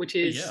put out, which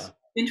is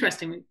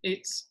interesting.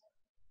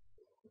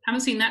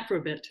 Haven't seen that for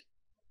a bit.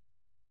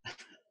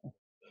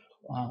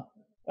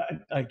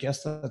 I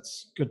guess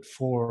that's good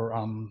for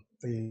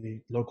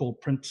the local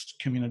print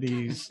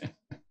communities,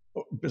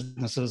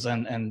 businesses,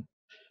 and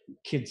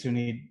kids who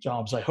need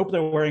jobs. I hope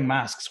they're wearing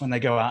masks when they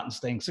go out and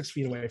staying 6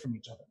 feet away from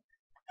each other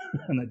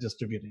and they're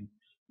distributing.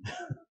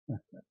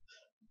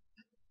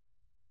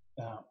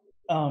 Where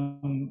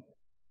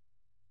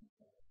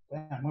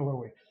were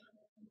we?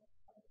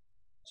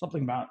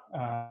 Something about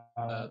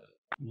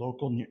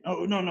local news.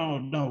 Oh,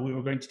 no. We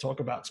were going to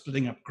talk about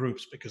splitting up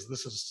groups, because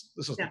this is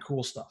the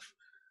cool stuff.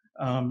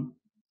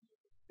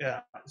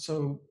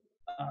 So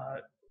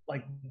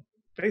like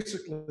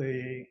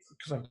basically,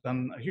 because I've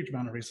done a huge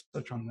amount of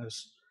research on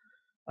this,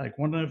 like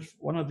one of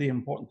the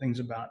important things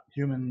about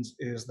humans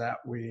is that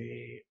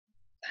we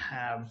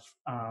have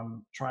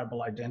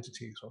tribal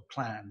identities or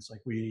clans.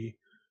 Like we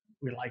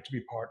like to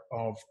be part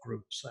of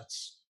groups.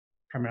 That's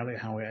primarily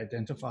how we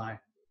identify.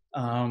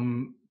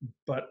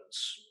 But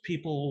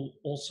people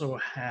also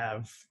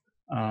have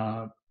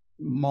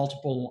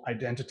multiple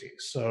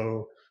identities.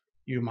 So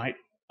you might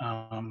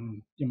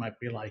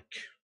be like,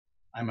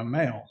 I'm a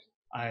male,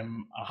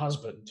 I'm a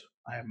husband,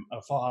 I'm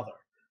a father,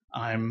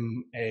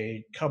 I'm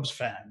a Cubs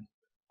fan,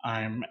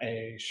 I'm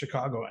a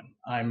Chicagoan,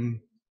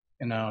 I'm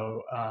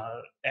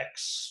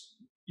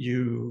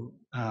ex-U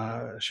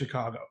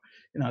Chicago.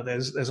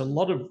 There's a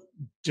lot of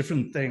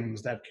different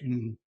things that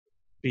can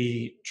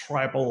be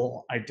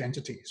tribal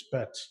identities,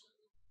 but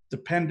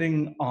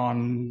depending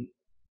on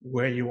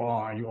where you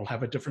are, you'll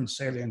have a different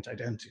salient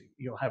identity.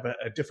 You'll have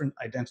a different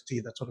identity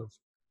that sort of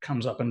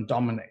comes up and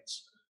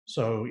dominates.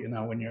 So,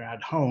 when you're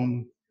at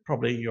home,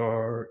 probably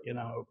you're,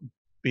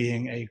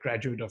 being a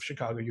graduate of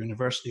Chicago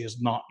University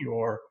is not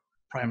your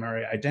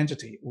primary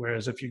identity.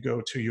 Whereas if you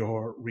go to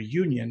your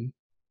reunion,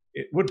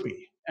 it would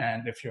be.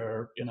 And if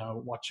you're,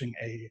 watching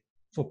a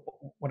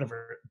football,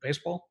 whatever,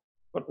 baseball,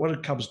 what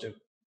did Cubs do?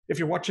 If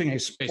you're watching a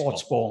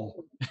sports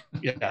ball,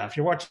 if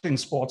you're watching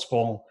sports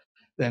ball,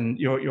 then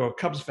your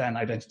Cubs fan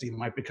identity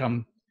might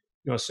become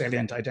your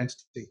salient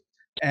identity.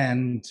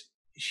 And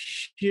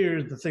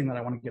here, the thing that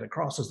I want to get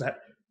across is that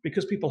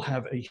because people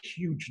have a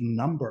huge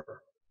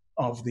number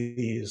of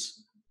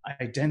these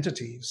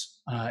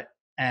identities,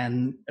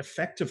 an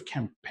effective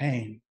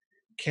campaign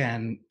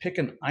can pick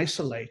and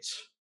isolate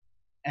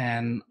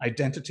an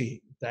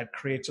identity that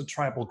creates a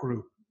tribal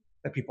group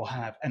that people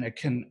have, and it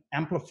can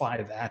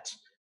amplify that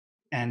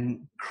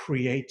and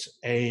create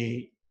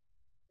a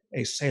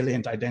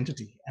salient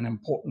identity, an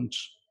important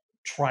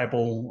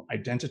tribal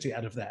identity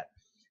out of that.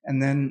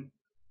 And then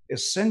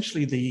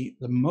essentially the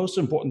most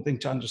important thing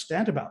to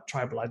understand about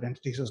tribal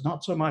identities is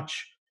not so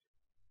much,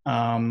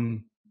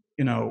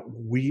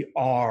 we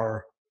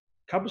are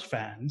Cubs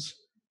fans.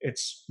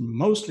 It's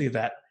mostly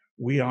that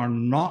we are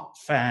not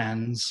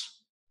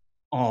fans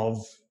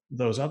of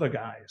those other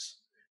guys.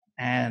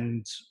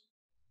 And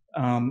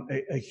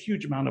a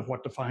huge amount of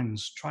what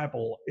defines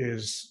tribal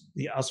is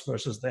the us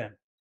versus them.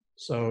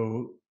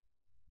 So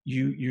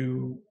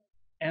you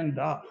end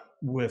up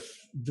with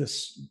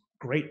this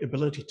great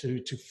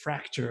ability to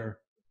fracture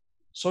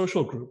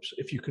social groups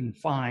if you can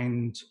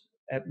find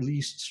at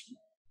least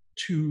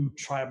two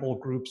tribal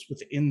groups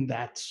within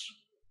that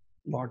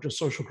larger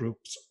social group,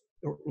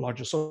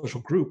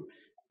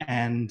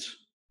 and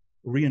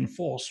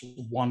reinforce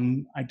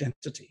one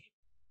identity.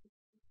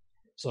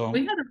 So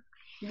we had a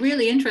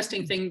really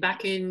interesting thing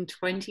back in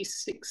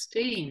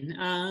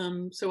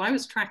 2016. So I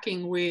was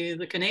tracking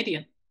with a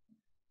Canadian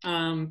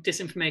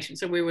disinformation.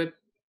 So we were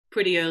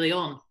pretty early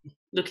on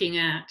looking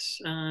at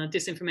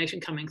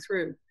disinformation coming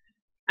through.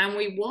 And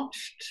we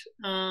watched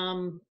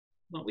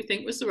what we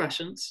think was the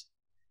Russians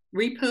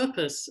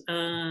repurpose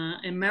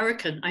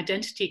American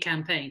identity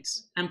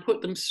campaigns and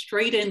put them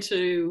straight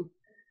into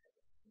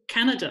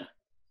Canada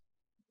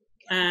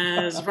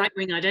as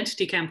right-wing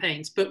identity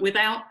campaigns, but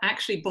without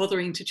actually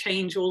bothering to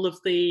change all of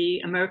the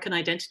American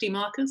identity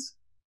markers.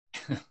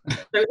 So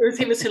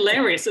it was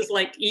hilarious. It's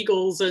like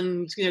Eagles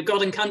and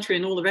God and Country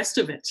and all the rest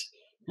of it.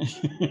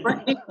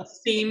 But it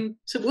seemed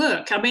to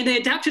work. I mean, they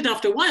adapted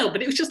after a while,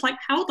 but it was just like,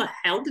 how the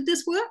hell did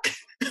this work?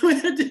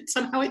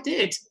 Somehow it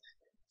did.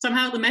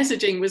 Somehow the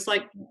messaging was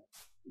like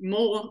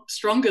more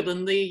stronger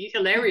than the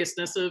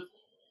hilariousness of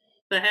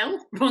the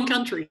hell, wrong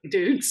country,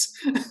 dudes.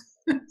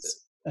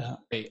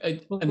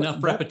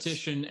 Enough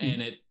repetition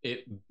and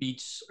it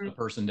beats a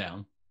person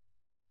down.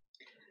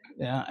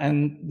 Yeah,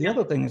 and the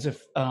other thing is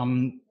if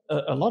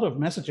a lot of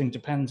messaging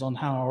depends on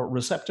how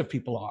receptive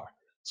people are.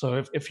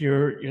 So if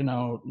you're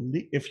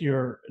if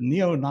you're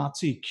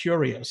neo-Nazi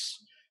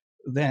curious,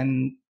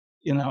 then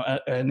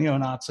a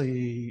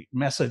neo-Nazi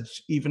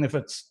message, even if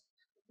it's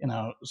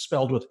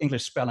spelled with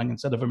English spelling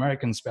instead of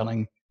American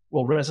spelling,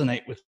 will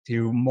resonate with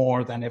you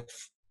more than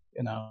if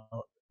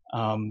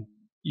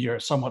you're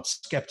somewhat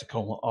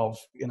skeptical of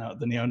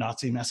the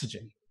neo-Nazi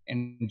messaging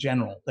in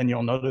general. Then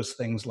you'll notice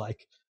things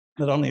like,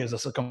 not only is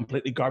this a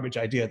completely garbage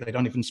idea, they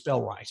don't even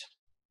spell right.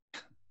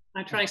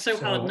 I try so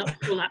hard not to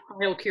call that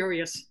pile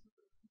curious.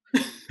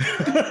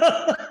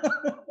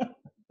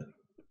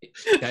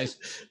 Guys,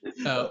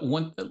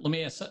 let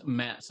me ask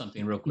Matt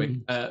something real quick.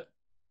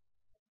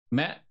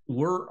 Matt,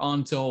 we're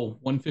on till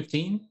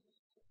 1:15?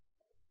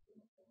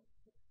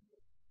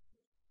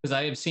 Because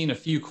I have seen a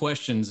few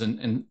questions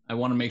and I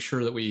want to make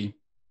sure that we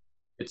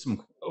get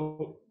some.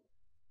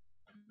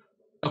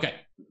 Okay.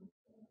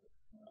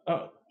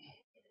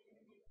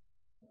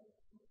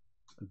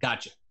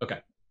 Gotcha.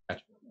 Okay.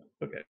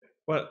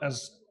 Well,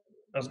 as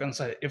I was going to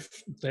say,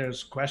 if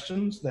there's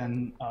questions,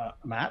 then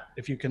Matt,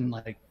 if you can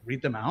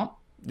read them out.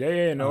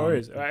 Yeah, no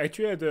worries. I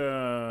actually had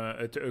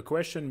a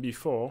question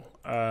before.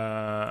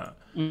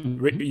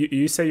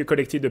 You say you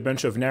collected a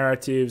bunch of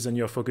narratives and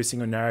you're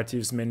focusing on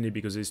narratives mainly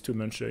because there's too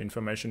much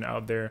information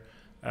out there.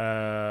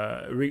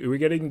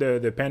 Regarding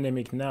the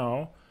pandemic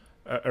now,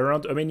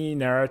 around how many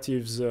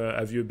narratives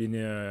have you been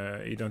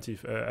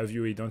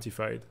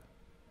identified?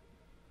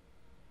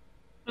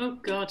 Oh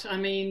God, I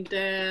mean,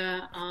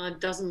 there are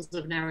dozens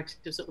of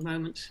narratives at the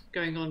moment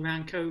going on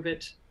around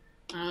COVID.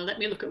 Let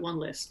me look at one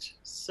list.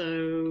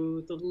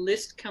 So the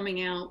list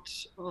coming out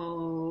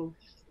of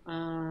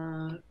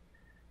the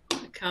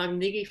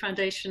Carnegie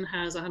Foundation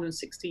has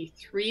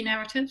 163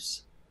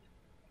 narratives.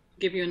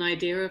 Give you an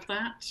idea of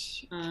that.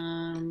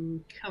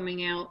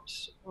 Coming out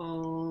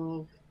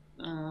of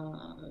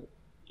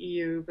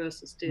EU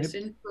versus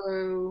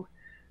Disinfo.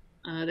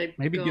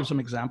 Maybe give some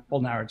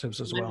example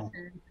narratives as well.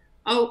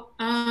 I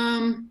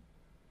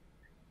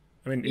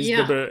mean,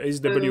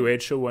 is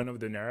WHO one of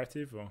the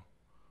narrative, or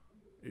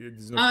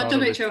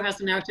WHO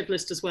has a narrative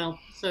list as well,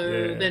 so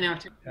their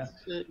narrative is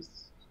a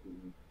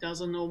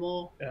dozen or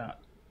more. Yeah.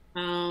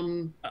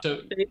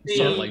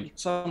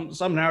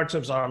 Some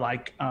narratives are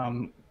like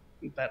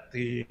that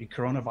the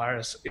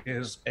coronavirus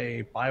is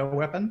a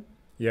bioweapon.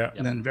 Yeah.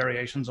 And then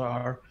variations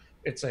are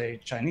it's a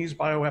Chinese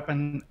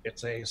bioweapon,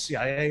 it's a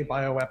CIA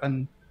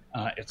bioweapon,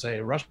 it's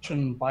a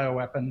Russian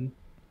bioweapon.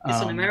 It's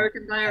an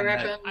American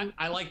bioweapon.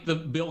 I like the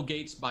Bill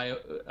Gates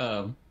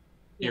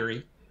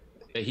theory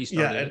that he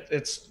started.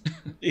 Yeah,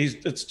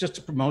 it's just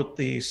to promote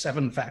the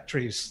 7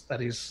 factories that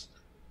he's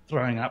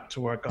throwing up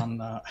to work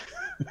on.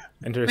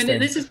 Interesting. I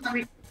mean, this is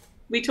why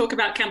we talk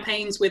about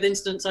campaigns with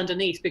incidents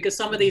underneath, because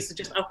some of these are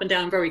just up and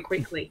down very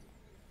quickly.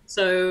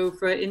 So,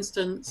 for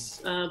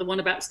instance, the one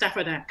about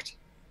Stafford Act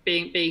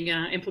being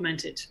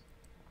implemented.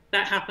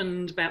 That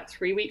happened about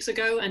 3 weeks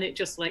ago, and it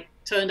just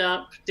turned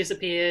up,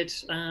 disappeared.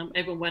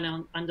 Everyone went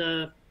on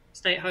under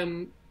stay at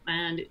home,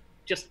 and it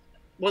just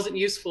wasn't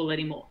useful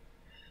anymore.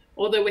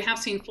 Although we have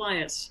seen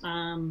flyers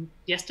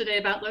yesterday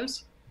about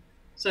those.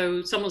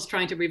 So someone's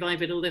trying to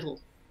revive it a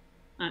little,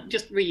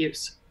 just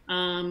reuse.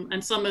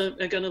 And some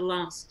are going to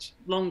last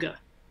longer.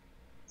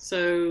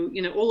 So,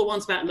 all the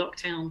ones about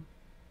lockdown,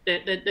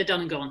 they're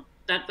done and gone.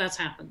 That's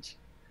happened.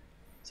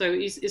 So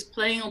it's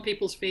playing on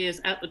people's fears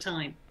at the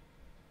time.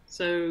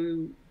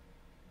 So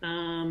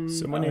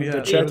Someone in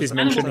the chat is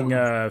mentioning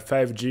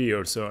 5G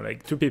also.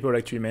 Like 2 people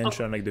actually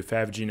mentioned like the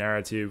 5G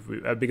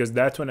narrative, because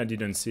that one I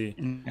didn't see.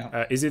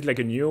 Is it like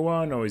a new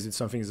one, or is it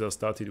something that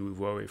started with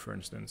Huawei, for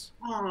instance?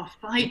 Oh,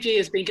 5G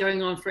has been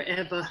going on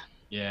forever.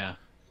 Yeah.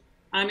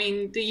 I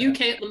mean, the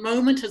UK at the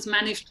moment has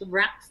managed to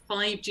wrap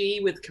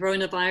 5G with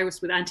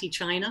coronavirus with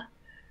anti-China.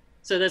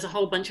 So there's a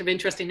whole bunch of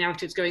interesting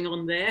narratives going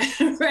on there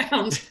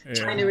around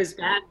China is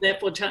bad,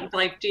 therefore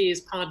 5G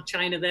is part of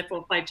China,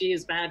 therefore 5G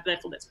is bad,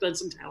 therefore let's burn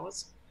some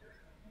towers.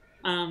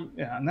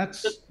 Yeah, and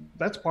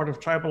that's part of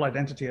tribal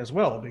identity as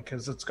well,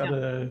 because it's got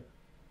to,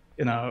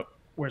 you know,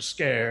 we're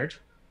scared.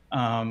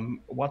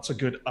 What's a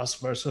good us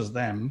versus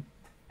them,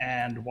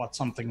 and what's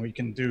something we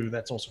can do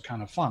that's also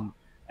kind of fun.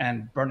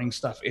 And burning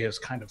stuff is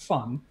kind of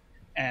fun,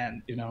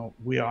 and you know,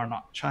 we are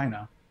not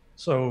China,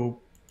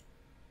 so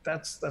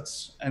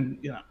that's and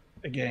you know,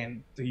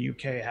 again, the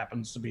UK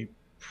happens to be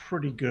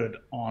pretty good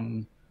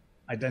on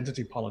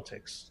identity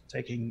politics.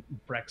 Taking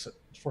Brexit,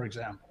 for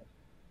example.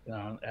 You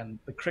know, and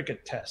the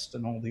cricket test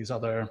and all these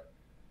other,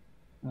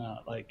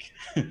 like,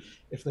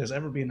 if there's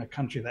ever been a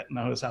country that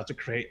knows how to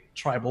create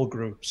tribal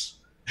groups,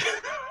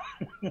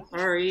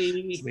 sorry,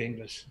 it's the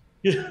English.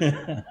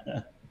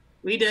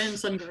 We done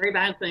some very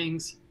bad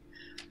things.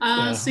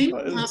 Steve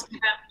asked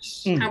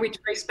about how we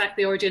trace back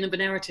the origin of a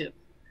narrative.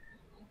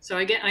 So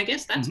I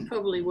guess that's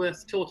probably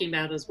worth talking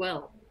about as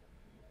well.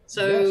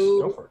 So yes,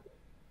 go for it.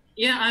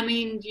 Yeah, I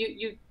mean,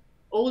 you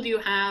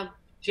have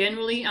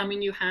generally, I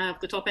mean, you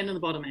have the top end and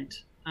the bottom end.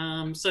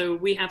 So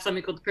we have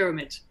something called the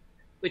pyramid,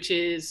 which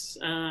is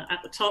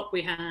at the top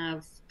we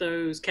have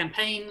those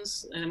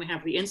campaigns, and then we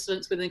have the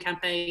incidents within the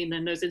campaign,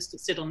 then those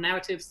incidents sit on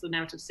narratives, the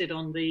narratives sit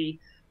on the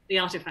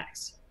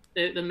artifacts,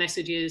 the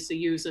messages, the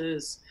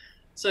users,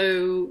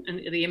 so, and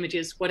the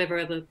images, whatever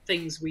other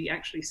things we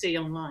actually see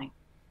online.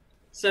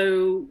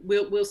 So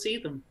we'll see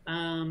them.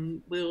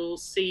 We'll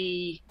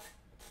see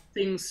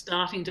things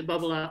starting to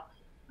bubble up.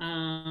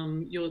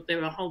 There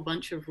are a whole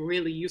bunch of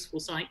really useful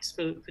sites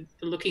for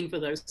looking for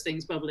those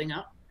things bubbling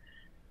up.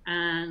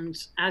 And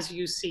as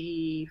you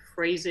see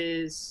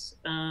phrases,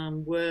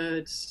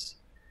 words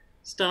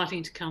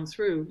starting to come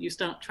through, you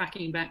start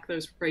tracking back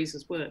those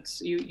phrases,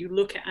 words. You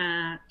look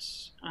at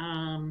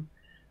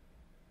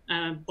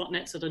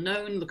botnets that are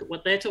known, look at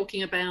what they're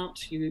talking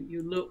about.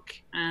 You look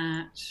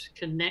at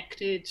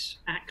connected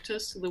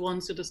actors, the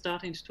ones that are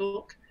starting to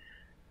talk.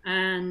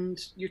 And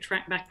you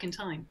track back in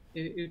time.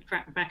 You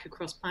track back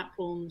across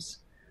platforms.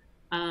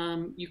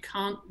 You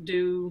can't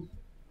do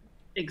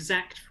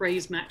exact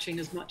phrase matching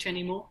as much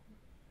anymore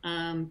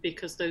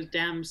because those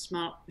damn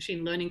smart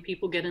machine learning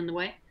people get in the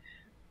way.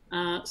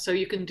 So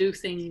you can do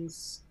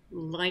things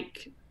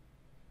like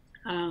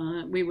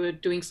we were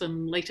doing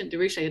some latent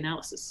Dirichlet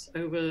analysis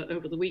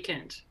over the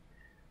weekend,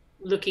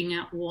 looking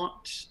at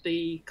what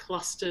the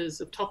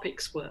clusters of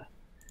topics were,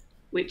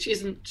 which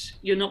isn't,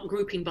 you're not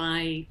grouping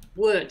by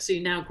words, so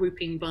you're now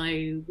grouping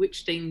by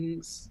which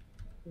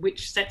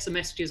sets of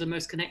messages are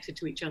most connected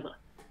to each other,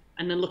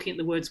 and then looking at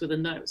the words with a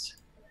nose.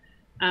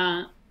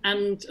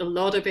 And a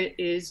lot of it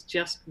is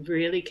just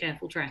really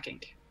careful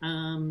tracking.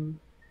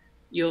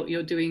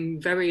 You're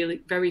doing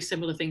very, very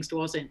similar things to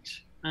OSINT.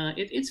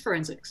 It's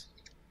forensics.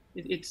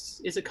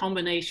 It's a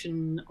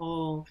combination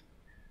of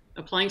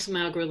applying some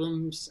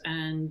algorithms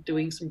and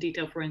doing some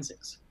detailed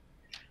forensics.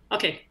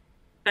 Okay.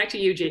 Back to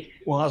you, G.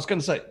 Well, I was going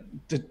to say,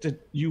 did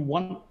you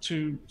want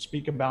to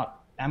speak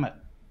about Amit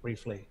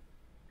briefly?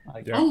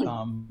 Like,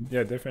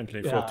 yeah,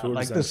 definitely, for tools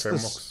like and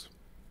frameworks.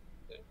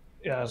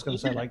 Yeah, I was going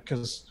to say, like,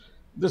 because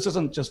this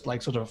isn't just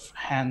like sort of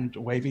hand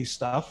wavy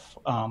stuff.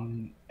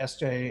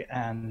 SJ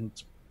and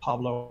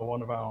Pablo,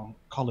 one of our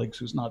colleagues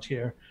who's not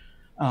here,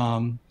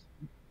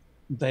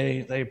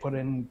 they put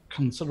in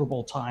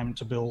considerable time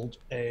to build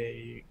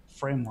a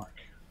framework,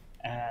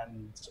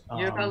 and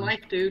you're a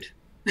life, dude.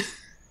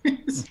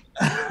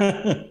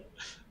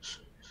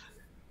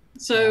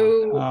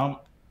 So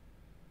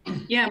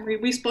yeah,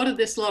 we spotted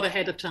this a lot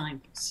ahead of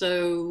time.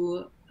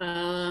 So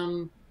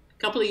a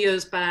couple of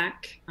years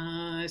back,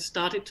 I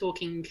started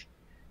talking,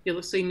 you'll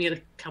have seen me at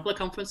a couple of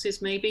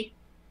conferences maybe,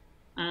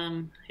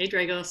 hey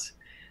Dragos,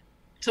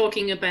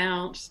 talking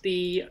about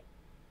the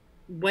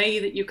way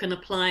that you can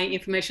apply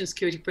information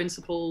security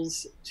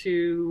principles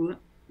to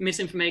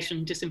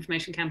misinformation,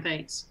 disinformation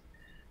campaigns.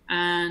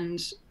 And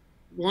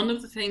one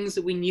of the things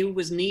that we knew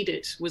was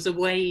needed was a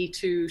way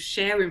to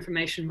share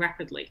information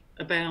rapidly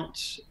about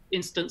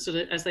incidents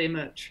as they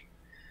emerge.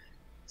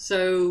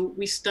 So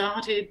we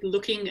started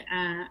looking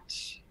at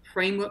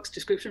frameworks,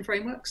 description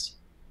frameworks.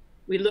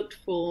 We looked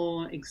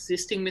for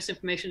existing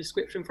misinformation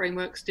description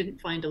frameworks, didn't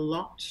find a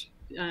lot.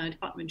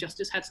 Department of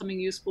Justice had something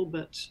useful,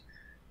 but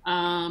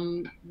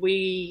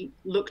we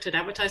looked at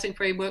advertising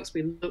frameworks,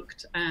 we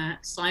looked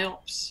at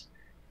PsyOps,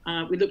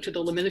 we looked at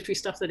all the military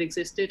stuff that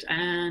existed,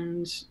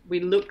 and we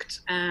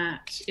looked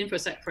at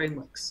InfoSec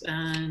frameworks,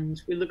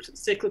 and we looked at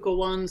cyclical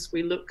ones,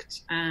 we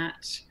looked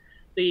at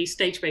the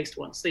stage-based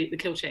ones, the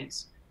kill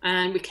chains,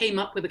 and we came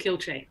up with a kill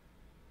chain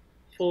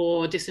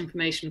for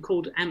disinformation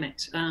called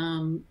Amit.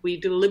 We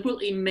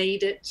deliberately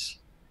made it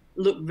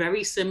look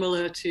very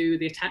similar to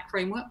the attack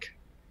framework.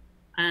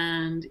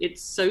 And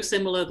it's so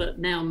similar that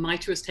now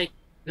MITRE has taken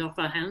it off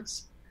our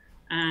hands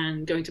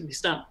and going to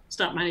start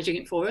managing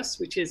it for us,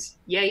 which is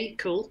yay,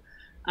 cool.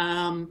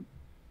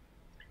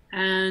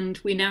 And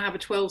we now have a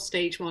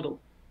 12-stage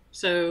model.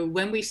 So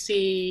when we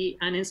see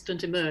an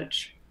incident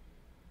emerge,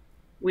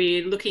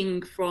 we're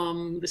looking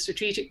from the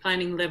strategic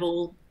planning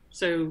level.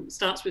 So it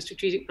starts with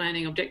strategic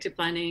planning, objective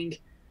planning,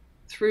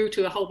 through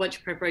to a whole bunch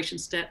of preparation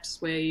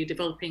steps where you're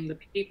developing the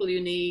people you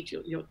need,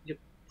 you're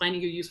planning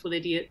your useful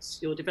idiots,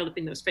 you're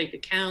developing those fake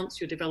accounts,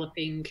 you're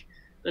developing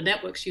the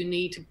networks you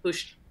need to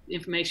push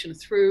information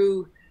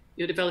through,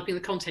 you're developing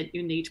the content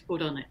you need to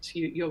put on it.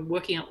 You're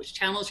working out which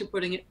channels you're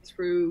putting it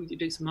through, you're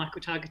doing some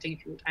micro-targeting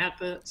if you want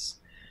adverts,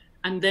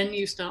 and then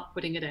you start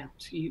putting it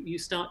out. You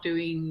start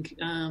doing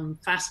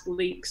fast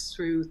leaks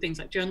through things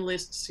like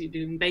journalists, you're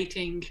doing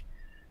baiting,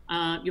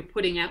 you're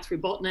putting out through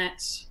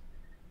botnets,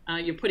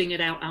 you're putting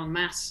it out en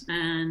masse,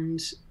 and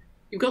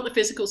you've got the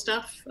physical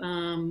stuff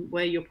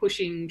where you're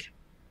pushing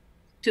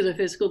to the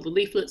physical. The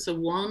leaflets are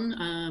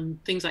one,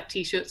 things like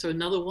t-shirts are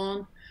another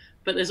one,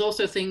 but there's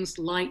also things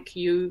like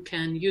you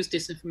can use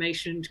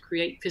disinformation to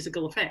create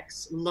physical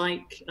effects.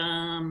 Like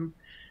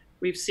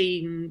we've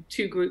seen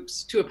two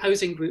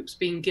opposing groups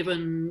being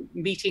given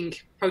meeting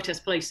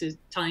protest places,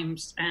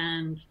 times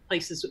and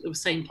places at the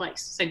same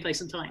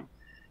place and time,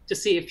 to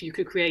see if you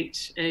could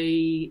create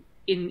a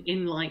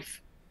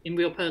in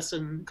real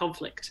person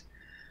conflict.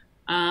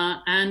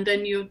 And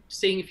then you're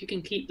seeing if you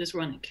can keep this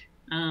running.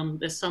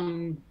 There's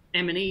some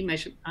M&E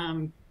measure,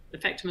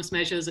 effectiveness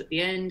measures at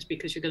the end,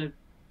 because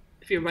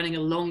if you're running a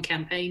long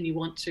campaign, you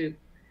want to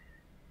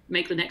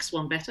make the next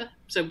one better.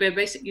 So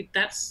basically,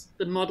 that's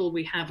the model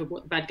we have of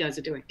what the bad guys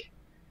are doing.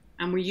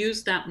 And we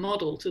use that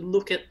model to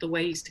look at the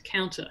ways to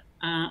counter.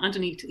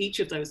 Underneath each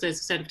of those, there's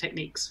a set of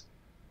techniques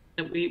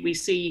that we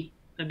see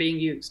are being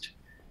used.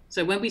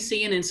 So when we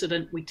see an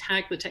incident, we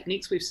tag the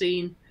techniques we've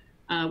seen,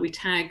 we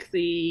tag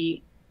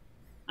the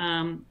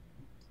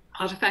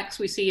artifacts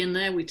we see in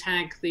there, we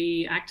tag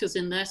the actors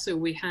in there. So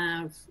we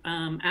have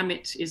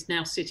Amit is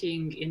now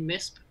sitting in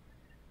MISP.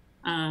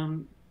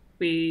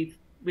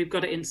 We've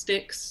got it in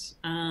sticks.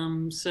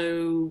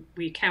 So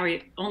we carry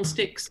it on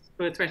sticks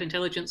for threat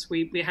intelligence.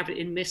 We have it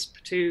in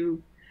MISP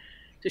to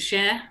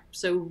share.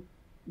 So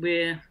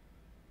we're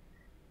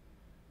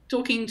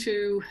talking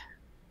to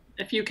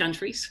a few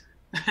countries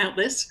about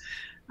this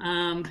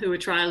who are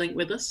trialing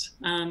with us,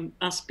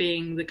 us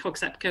being the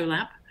CogSec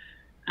Collab.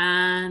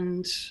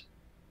 And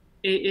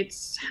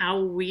it's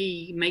how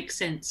we make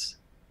sense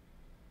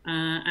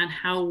and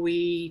how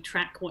we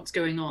track what's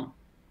going on.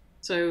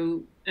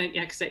 So, like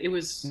I said, it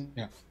was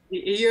a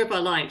year of our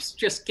lives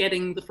just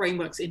getting the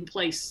frameworks in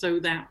place so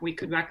that we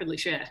could rapidly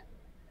share,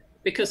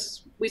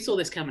 because we saw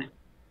this coming.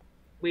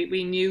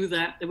 We knew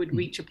that it would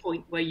reach a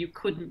point where you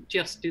couldn't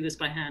just do this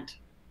by hand.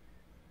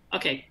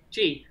 Okay,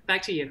 G,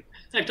 back to you.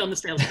 I've done the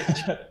sales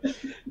pitch.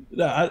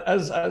 No, I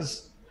was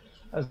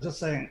just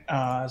saying,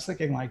 I was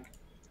thinking like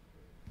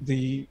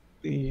the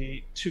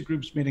two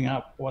groups meeting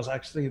up was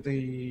actually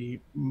the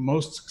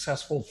most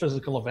successful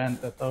physical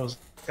event that those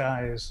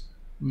guys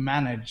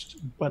managed,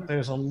 but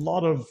there's a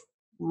lot of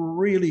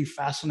really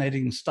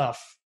fascinating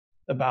stuff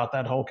about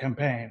that whole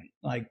campaign.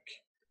 Like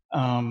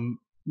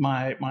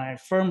my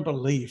firm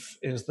belief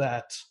is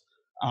that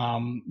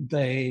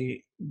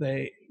they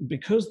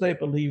because they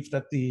believed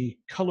that the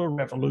color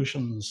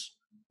revolutions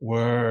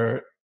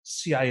were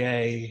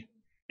CIA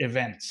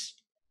events,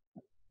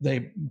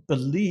 they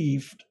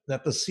believed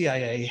that the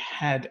CIA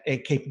had a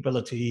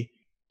capability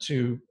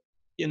to,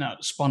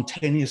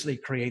 spontaneously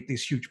create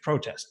these huge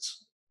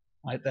protests,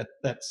 right?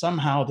 That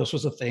somehow this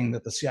was a thing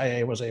that the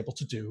CIA was able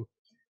to do,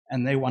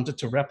 and they wanted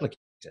to replicate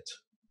it.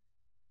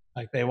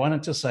 Like they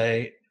wanted to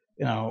say,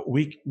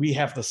 we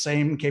have the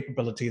same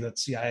capability that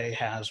CIA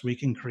has. We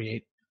can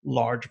create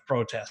large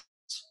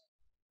protests.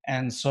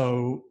 And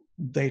so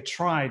they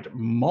tried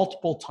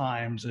multiple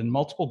times in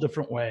multiple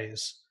different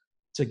ways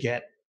to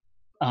get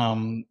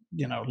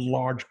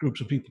large groups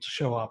of people to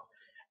show up.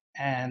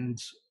 And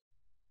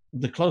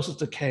the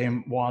closest it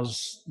came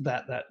was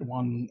that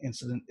one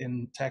incident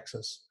in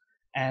Texas.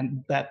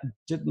 And that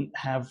didn't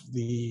have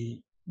the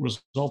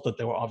result that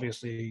they were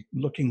obviously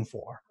looking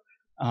for.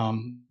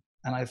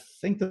 And I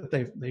think that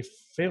they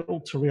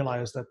failed to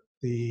realize that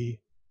the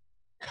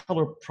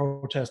color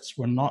protests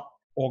were not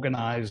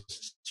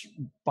organized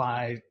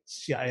by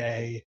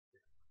CIA,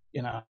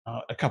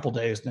 a couple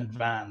days in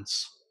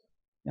advance.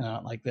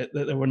 Like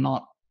they were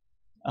not,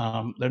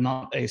 they're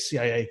not a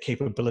CIA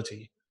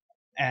capability.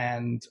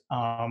 And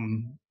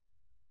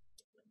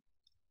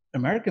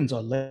Americans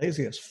are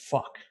lazy as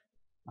fuck,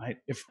 right?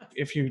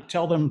 If you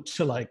tell them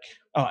to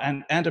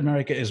and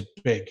America is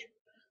big.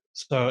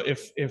 So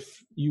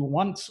if you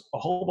want a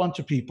whole bunch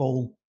of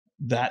people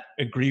that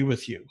agree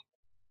with you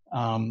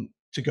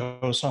to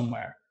go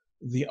somewhere,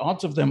 the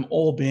odds of them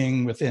all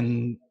being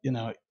within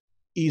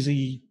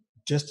easy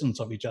distance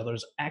of each other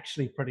is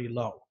actually pretty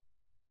low.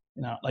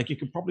 Like you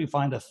could probably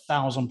find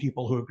 1,000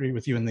 people who agree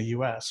with you in the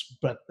US,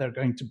 but they're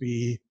going to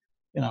be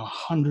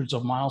hundreds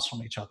of miles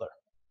from each other.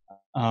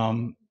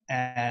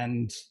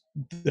 and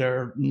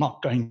they're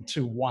not going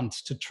to want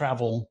to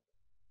travel,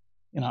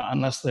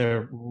 unless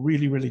they're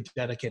really, really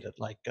dedicated,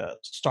 like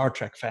Star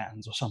Trek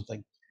fans or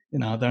something.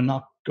 They're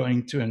not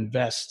going to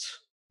invest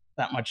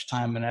that much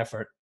time and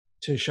effort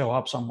to show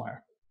up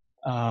somewhere.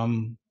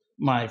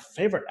 My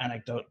favorite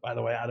anecdote, by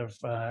the way, out of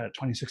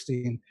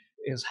 2016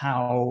 is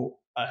how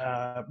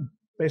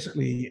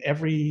basically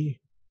every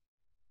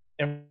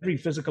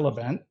physical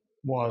event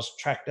was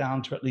tracked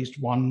down to at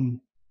least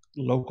one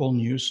local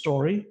news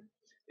story,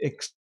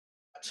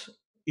 except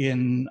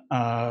in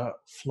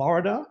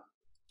Florida.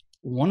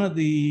 One of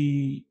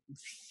the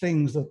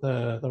things that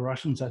the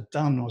Russians had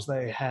done was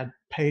they had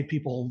paid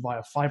people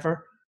via Fiverr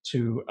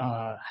to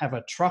have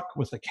a truck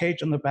with a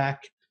cage in the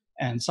back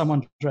and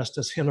someone dressed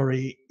as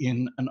Hillary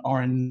in an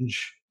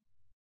orange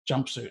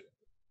jumpsuit,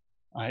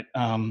 right?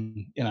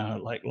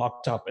 Like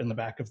locked up in the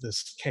back of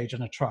this cage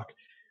in a truck.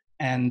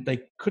 And they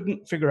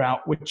couldn't figure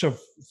out which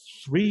of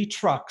 3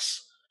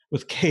 trucks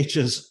with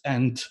cages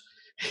and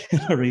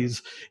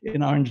Hillary's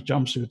in orange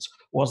jumpsuits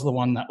was the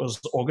one that was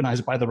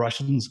organized by the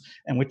Russians,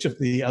 and which of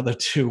the other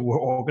 2 were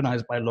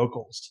organized by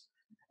locals.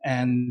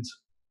 And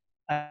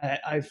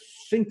I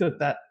think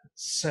that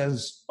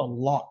says a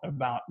lot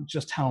about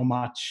just how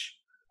much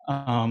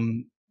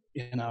othering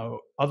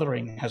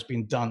has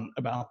been done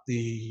about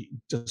the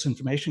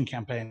disinformation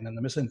campaign and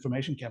the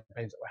misinformation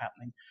campaigns that were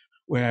happening,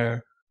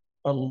 where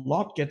a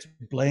lot gets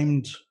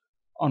blamed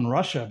on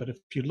Russia. But if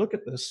you look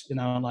at this,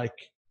 like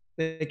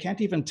they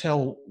can't even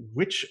tell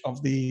which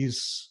of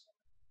these,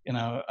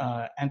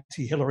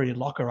 anti-Hillary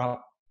locker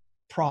up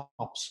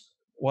props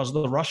was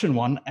the Russian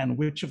one and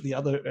which of the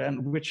other,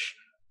 and which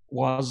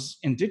was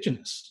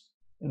indigenous.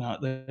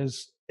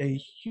 There's a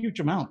huge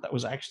amount that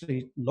was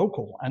actually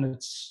local, and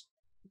it's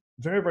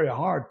very, very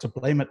hard to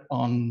blame it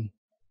on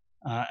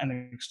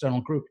an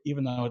external group,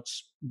 even though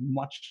it's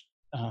much,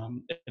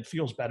 it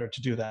feels better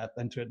to do that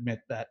than to admit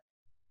that,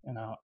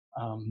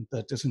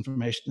 the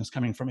disinformation is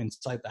coming from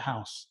inside the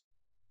house.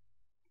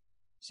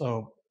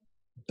 So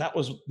that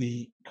was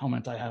the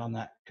comment I had on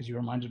that, because you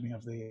reminded me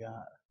of the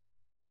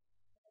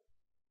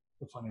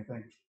funny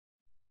thing.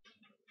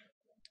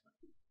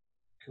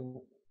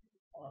 Cool.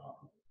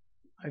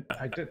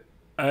 I did.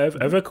 I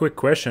have a quick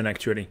question,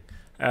 actually,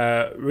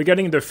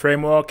 regarding the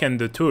framework and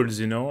the tools.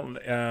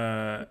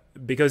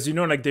 Because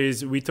like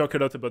we talk a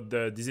lot about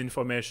the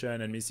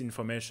disinformation and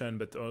misinformation,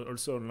 but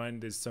also online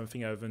there's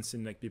something I haven't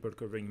seen like people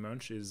covering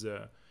much is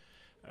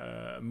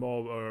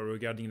more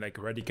regarding like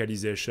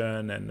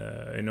radicalization and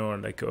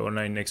like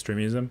online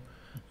extremism.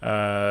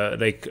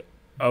 Like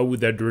how would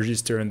that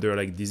register under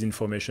like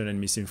disinformation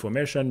and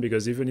misinformation?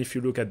 Because even if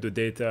you look at the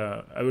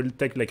data, I will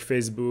take like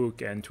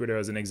Facebook and Twitter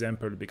as an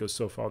example, because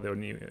so far they're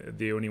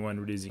the only one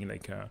releasing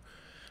like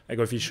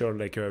official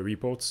like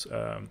reports.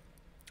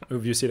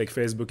 Obviously, like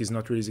Facebook is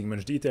not releasing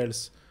much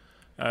details.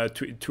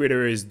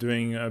 Twitter is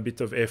doing a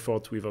bit of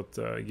effort without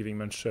giving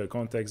much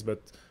context.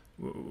 But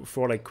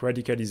for like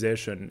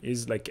radicalization,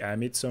 is like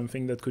AMIT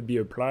something that could be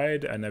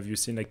applied? And have you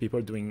seen like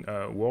people doing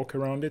work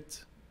around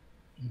it?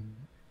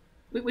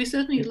 We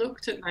certainly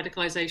looked at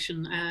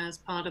radicalization as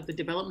part of the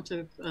development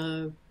of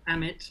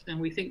AMIT, and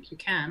we think you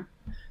can.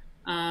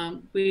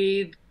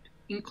 We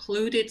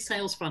included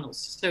sales funnels.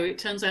 So it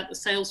turns out the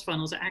sales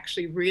funnels are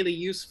actually really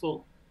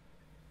useful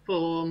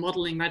for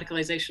modeling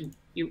radicalization.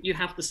 You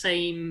have the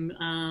same,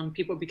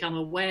 people become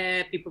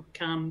aware, people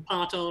become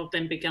part of,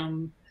 then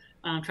become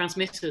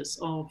transmitters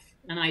of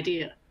an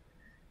idea.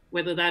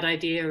 Whether that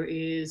idea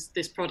is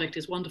this product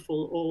is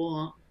wonderful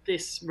or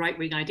this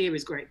right-wing idea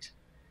is great.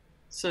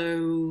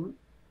 So,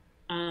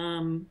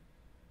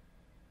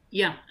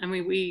 yeah, I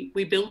mean,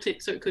 we built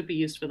it so it could be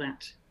used for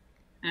that.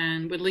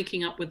 And we're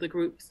linking up with the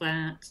group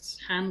that's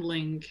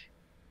handling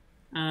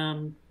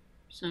some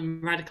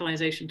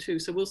radicalization too.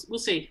 So we'll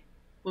see.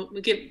 We'll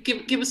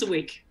give us a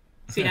week,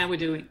 see how we're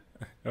doing.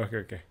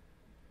 Okay.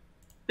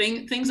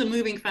 Things are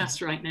moving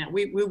fast right now.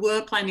 We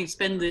were planning to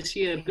spend this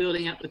year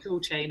building up the tool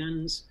chain,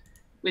 and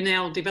we're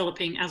now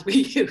developing as we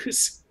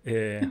use.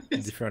 Yeah,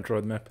 different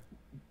roadmap.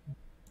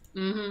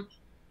 Mm-hmm.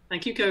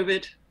 Thank you,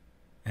 COVID.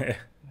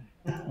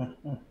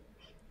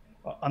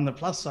 On the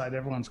plus side,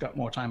 everyone's got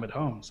more time at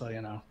home, so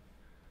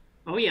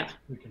Oh yeah.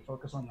 we can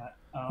focus on that.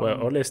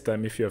 Well, or less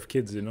time if you have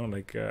kids,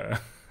 like.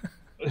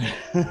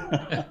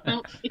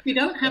 Well, if you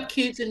don't have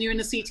kids and you're in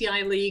a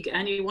CTI league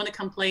and you want to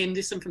come play in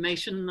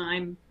disinformation,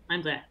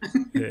 I'm there.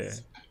 Yeah.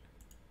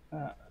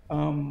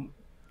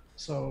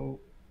 So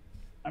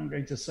I'm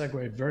going to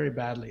segue very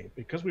badly,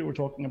 because we were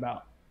talking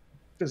about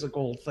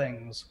physical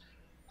things.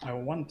 I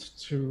want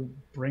to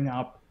bring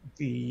up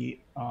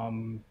the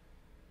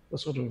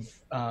sort of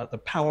the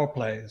power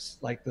plays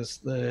like this,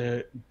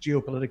 the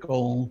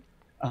geopolitical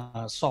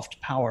soft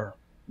power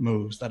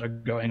moves that are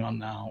going on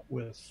now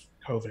with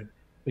COVID,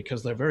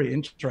 because they're very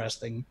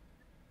interesting,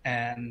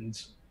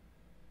 and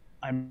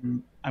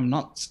I'm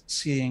not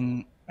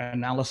seeing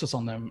analysis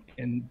on them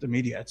in the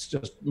media. It's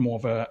just more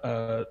of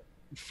a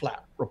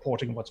flat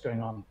reporting of what's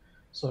going on.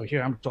 So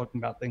here I'm talking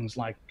about things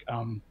like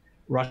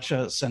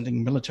Russia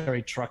sending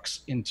military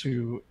trucks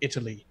into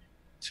Italy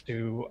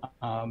to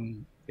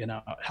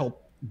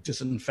help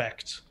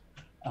disinfect.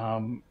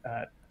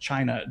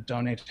 China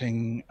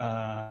donating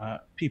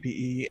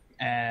PPE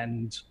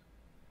and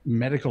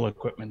medical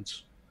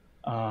equipment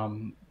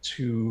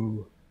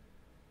to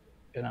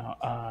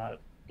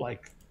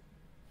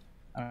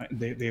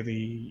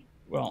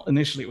well,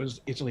 initially it was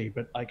Italy,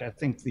 but like I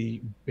think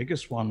the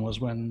biggest one was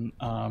when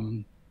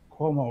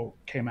Cuomo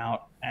came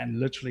out and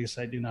literally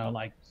said,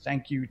 like,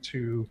 thank you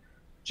to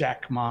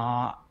Jack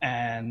Ma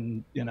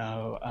and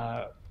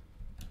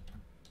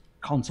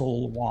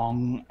Consul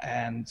Wong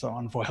and so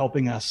on for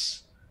helping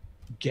us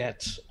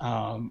get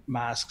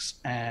masks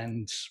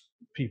and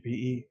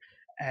PPE.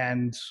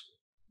 And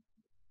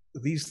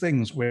these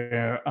things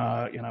where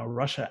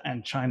Russia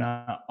and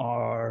China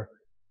are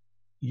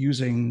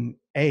using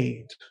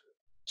aid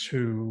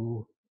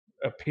to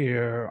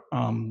appear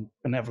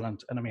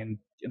benevolent, and I mean,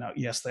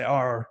 yes, they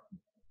are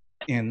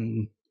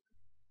in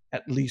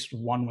at least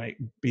one way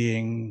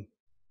being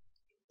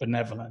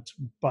benevolent,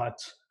 but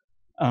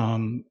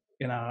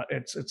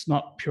it's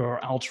not pure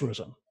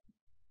altruism.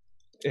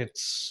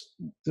 It's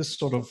this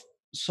sort of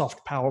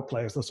soft power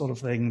play is the sort of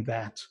thing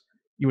that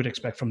you would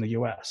expect from the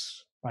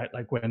US, right?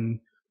 Like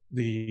when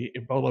the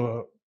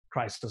Ebola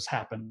crisis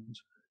happened,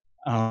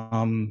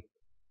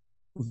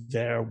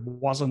 there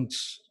wasn't,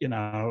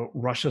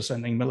 Russia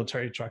sending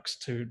military trucks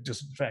to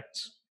disinfect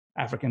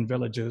African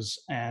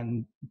villages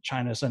and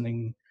China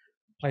sending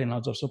plane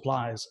loads of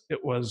supplies.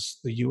 It was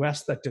the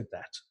US that did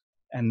that.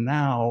 And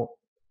now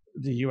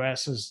the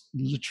US is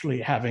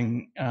literally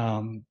having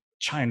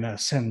China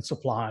send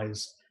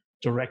supplies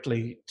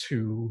directly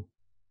to,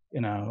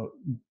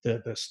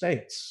 the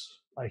states,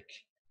 like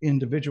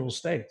individual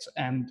states.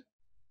 And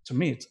to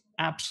me, it's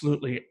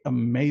absolutely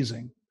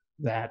amazing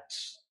that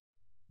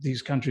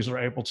these countries are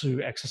able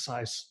to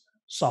exercise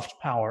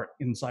soft power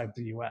inside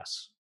the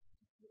US.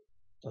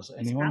 Does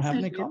anyone have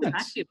any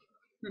comments?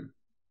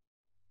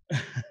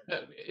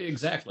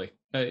 Exactly.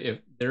 If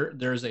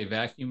there's a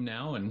vacuum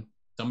now, and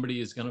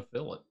somebody is going to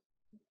fill it.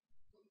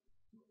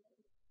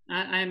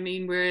 I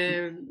mean,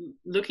 we're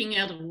looking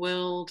at a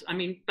world. I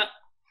mean, but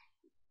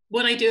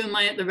what I do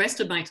in the rest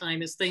of my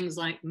time is things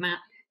like map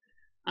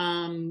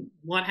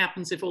what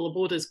happens if all the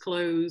borders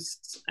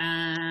closed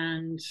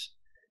and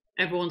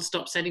everyone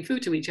stops sending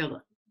food to each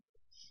other.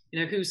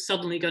 Who's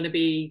suddenly going to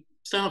be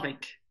starving?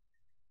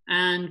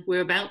 And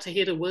we're about to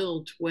hit a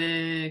world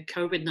where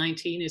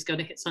COVID-19 is going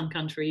to hit some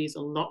countries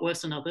a lot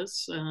worse than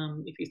others.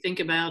 If you think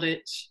about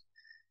it,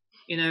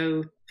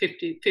 50%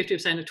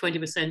 or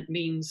 20%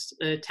 means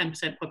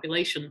 10%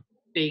 population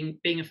being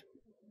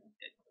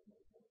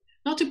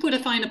not to put a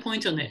finer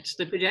point on it,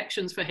 the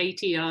projections for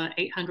Haiti are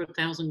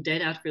 800,000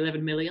 dead out of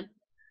 11 million.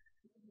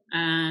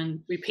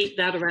 And repeat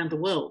that around the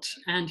world.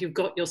 And you've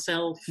got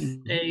yourself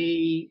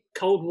a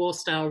Cold War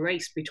style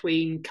race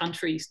between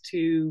countries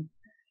to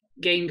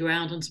gain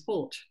ground and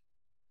support.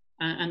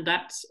 And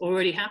that's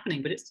already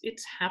happening, but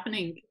it's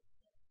happening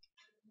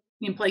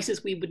in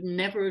places we would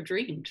never have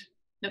dreamed.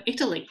 No,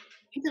 Italy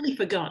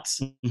for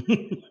gods.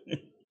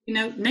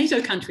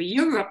 NATO country,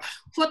 Europe,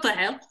 what the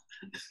hell?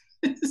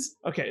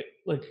 Okay,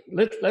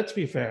 let's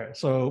be fair.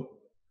 So,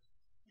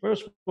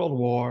 First World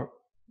War,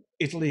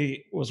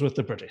 Italy was with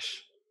the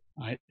British,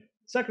 right?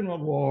 Second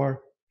World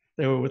War,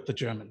 they were with the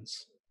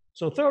Germans.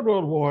 So Third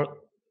World War,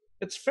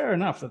 it's fair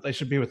enough that they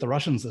should be with the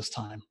Russians this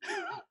time.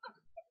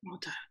 Oh,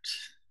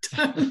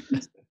 don't.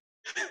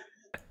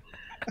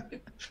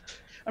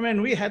 I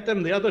mean, we had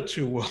them the other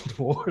two world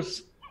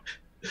wars.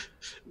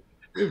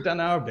 We've done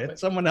our bit.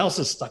 Someone else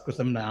is stuck with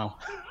them now.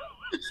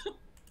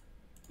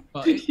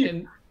 Well,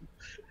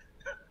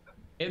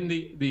 and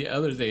the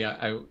other thing,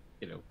 I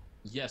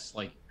yes,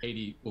 like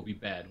Haiti will be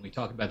bad. We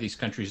talk about these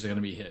countries that are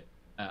going to be hit.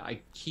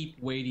 I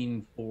keep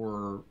waiting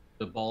for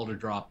the ball to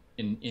drop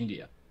in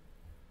India.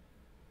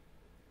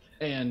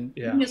 And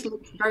India's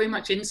looked very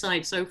much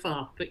inside so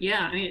far, but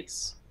yeah, I mean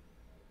it's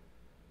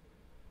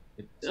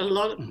a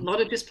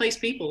lot of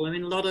displaced people. I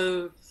mean, a lot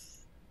of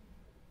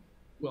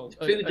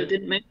food that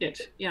didn't make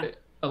it. Yeah,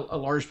 a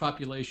large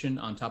population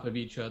on top of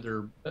each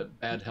other,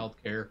 bad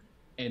healthcare,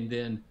 and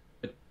then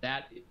if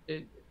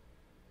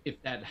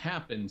that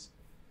happens,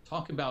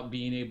 talk about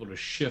being able to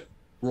shift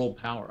world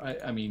power.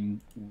 I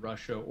mean,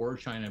 Russia or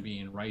China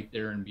being right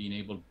there and being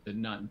able to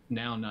not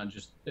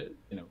just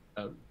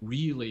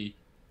really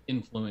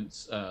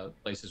influence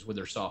places with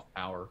their soft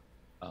power.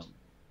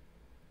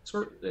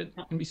 It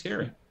can be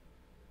scary.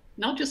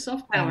 Not just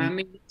soft power. I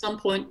mean, at some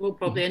point we'll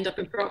probably end up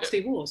in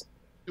proxy wars.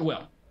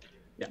 Well,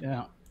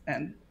 yeah.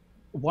 And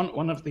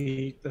one of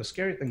the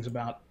scary things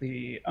about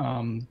the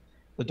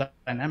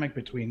dynamic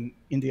between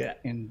India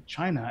and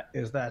China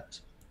is that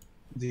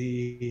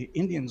the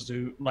Indians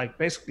do, like,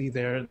 basically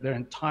their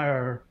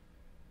entire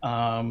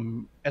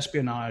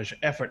espionage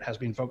effort has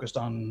been focused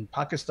on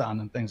Pakistan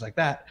and things like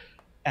that,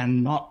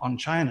 and not on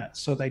China.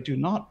 So they do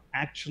not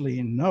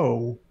actually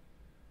know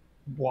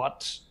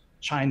what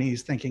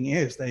Chinese thinking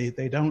is.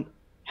 They don't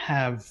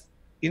have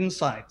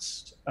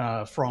insights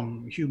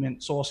from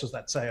human sources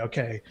that say,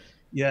 okay,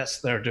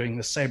 yes, they're doing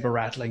the saber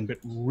rattling, but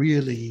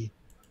really,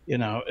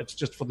 it's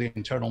just for the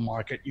internal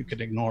market, you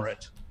could ignore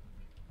it.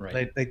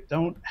 Right. They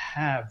don't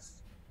have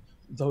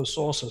those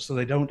sources, so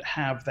they don't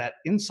have that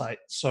insight.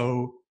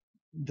 So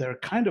they're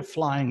kind of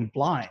flying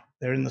blind.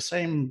 They're in the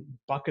same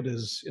bucket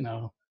as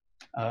the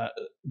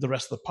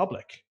rest of the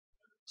public.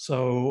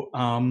 So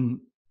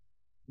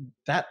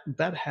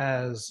that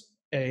has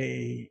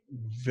a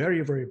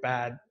very, very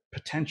bad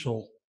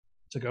potential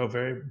to go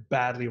very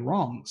badly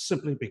wrong,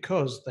 simply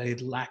because they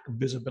lack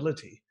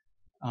visibility.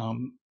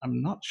 I'm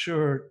not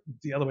sure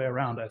the other way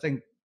around. I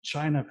think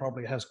China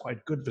probably has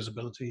quite good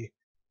visibility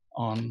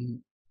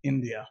on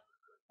India.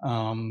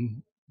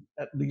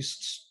 At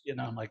least,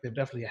 like they've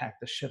definitely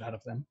hacked the shit out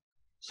of them.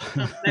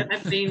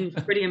 I've been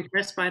pretty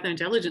impressed by their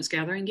intelligence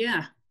gathering,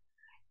 yeah.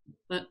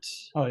 But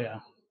oh yeah,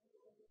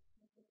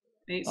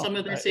 some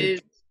of this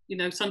is,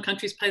 some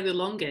countries play the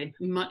long game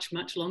much,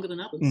 much longer than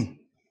others.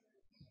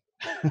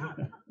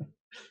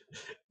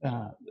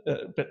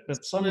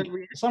 But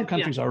some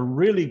countries are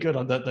really good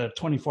on the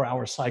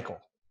 24-hour cycle.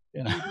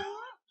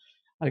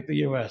 Like the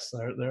U.S.,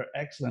 they're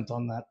excellent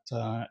on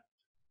that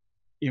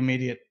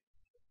immediate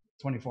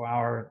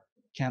 24-hour,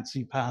 can't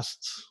see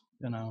past.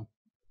 Well,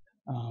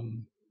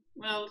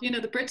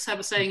 the Brits have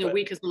a saying: "A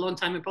week is a long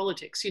time in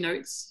politics."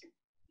 It's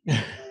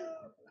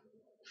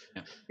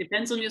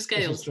depends on your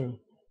scales. This is true.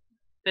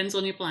 Depends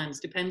on your plans.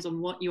 Depends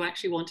on what you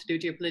actually want to do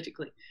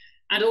geopolitically,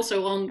 and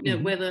also on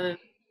whether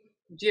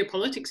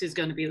geopolitics is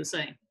going to be the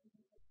same.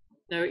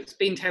 No, it's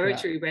been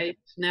territory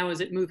based. Now is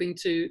it moving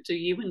to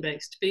human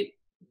based,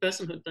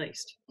 personhood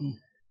based?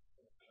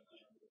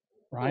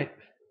 Right.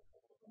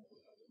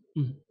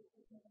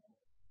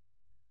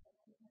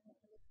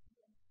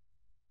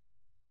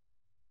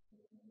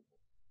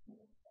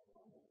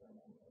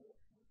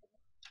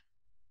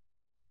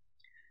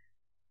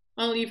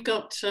 Well, you've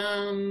got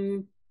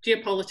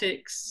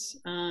geopolitics,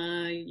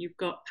 you've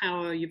got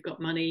power, you've got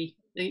money,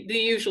 the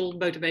usual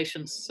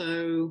motivations.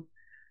 So,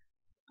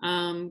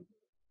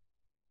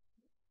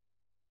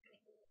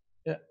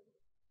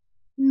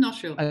 not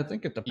sure. I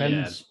think it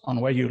depends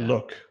on where you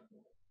look.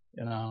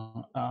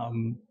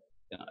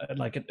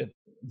 Like it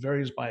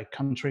varies by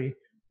country,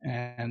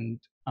 and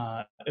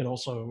it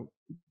also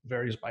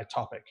varies by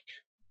topic.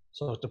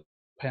 So it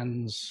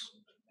depends,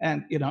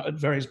 and it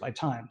varies by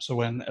time. So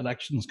when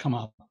elections come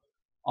up,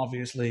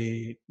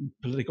 obviously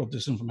political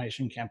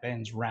disinformation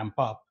campaigns ramp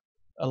up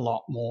a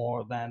lot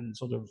more than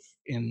sort of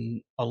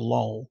in a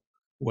lull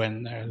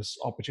when there's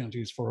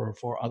opportunities for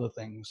other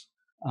things.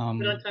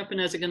 But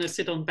entrepreneurs are going to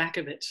sit on back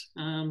of it.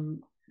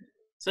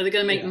 So they're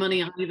going to make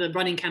money either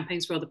running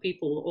campaigns for other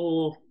people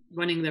or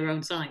running their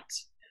own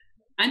sites.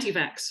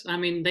 Anti-vax,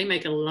 they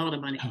make a lot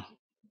of money.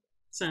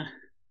 So,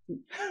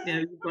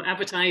 you've got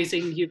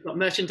advertising, you've got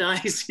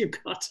merchandise, you've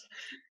got,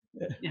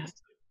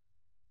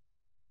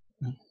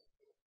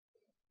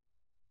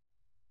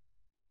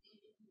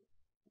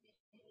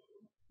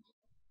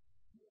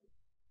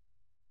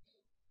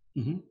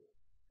 Mm-hmm.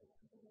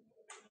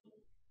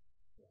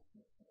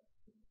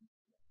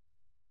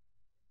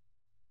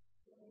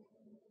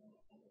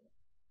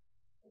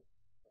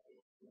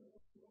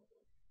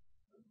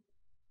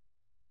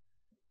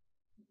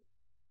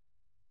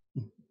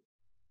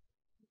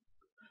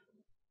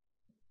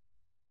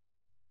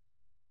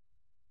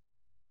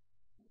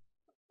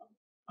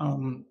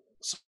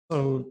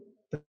 So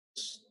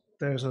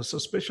there's a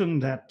suspicion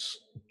that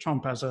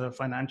Trump has a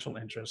financial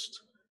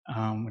interest,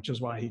 which is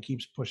why he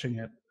keeps pushing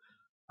it.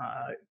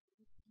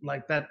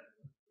 Like that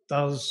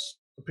does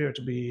appear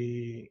to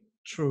be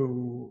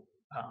true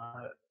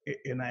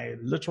in a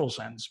literal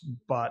sense,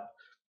 but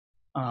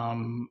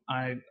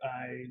I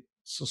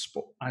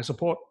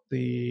support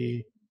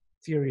the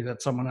theory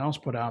that someone else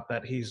put out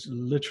that he's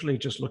literally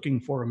just looking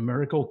for a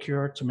miracle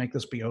cure to make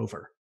this be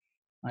over.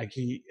 Like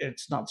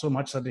it's not so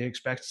much that he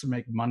expects to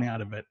make money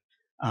out of it.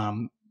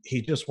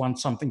 He just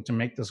wants something to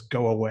make this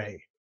go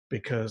away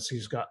because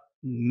he's got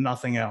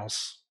nothing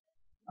else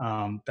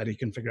that he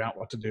can figure out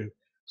what to do.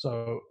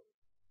 So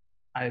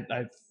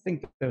I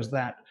think there's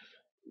that.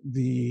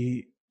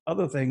 The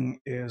other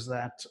thing is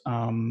that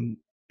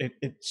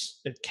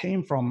it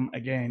came from,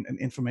 again, an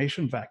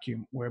information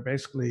vacuum where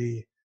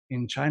basically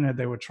in China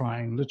they were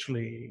trying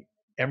literally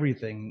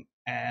everything,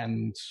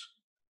 and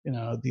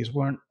these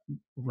weren't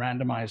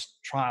randomized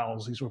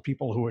trials. These were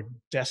people who were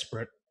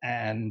desperate,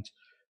 and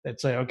they'd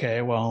say,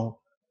 okay,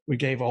 well, we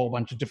gave a whole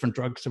bunch of different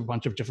drugs to a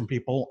bunch of different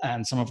people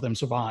and some of them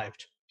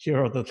survived.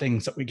 Here are the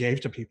things that we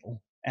gave to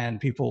people, and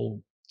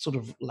people sort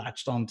of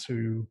latched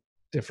onto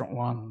different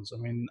ones.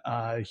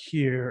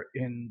 Here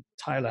in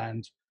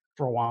Thailand,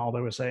 for a while,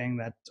 they were saying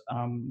that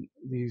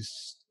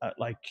these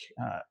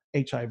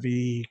HIV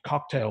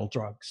cocktail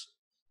drugs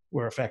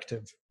were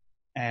effective.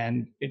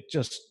 And it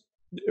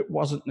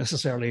wasn't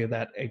necessarily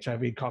that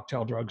HIV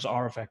cocktail drugs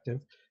are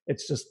effective.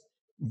 It's just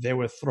they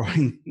were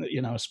throwing,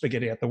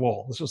 spaghetti at the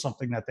wall. This was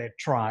something that they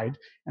tried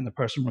and the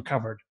person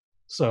recovered.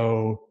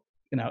 So,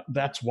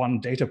 that's one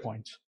data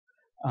point.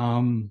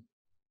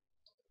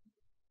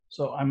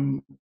 So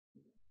I'm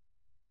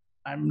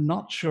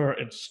not sure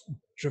it's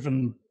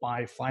driven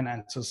by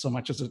finances so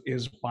much as it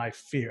is by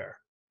fear.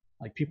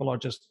 Like people are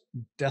just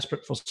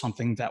desperate for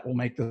something that will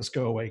make this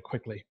go away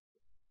quickly.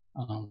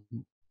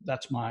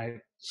 That's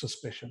my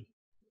suspicion.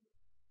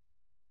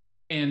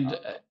 And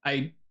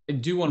I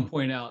do want to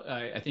point out,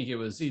 I think it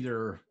was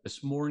either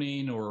this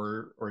morning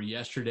or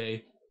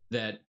yesterday,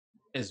 that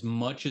as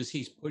much as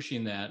he's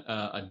pushing that,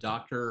 a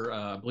doctor,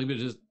 I believe it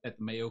is at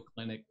the Mayo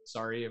Clinic,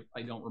 sorry if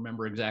I don't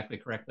remember exactly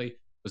correctly,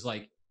 was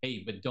like,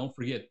 hey, but don't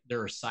forget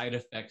there are side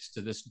effects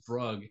to this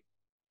drug.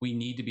 We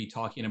need to be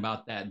talking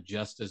about that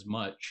just as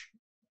much.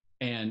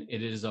 And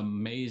it is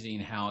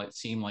amazing how it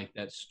seemed like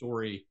that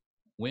story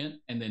went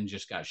and then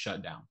just got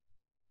shut down.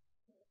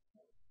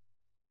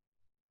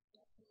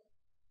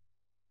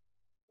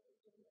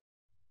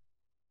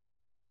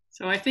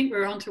 So I think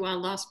we're on to our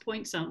last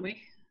points, aren't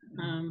we,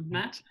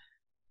 Matt?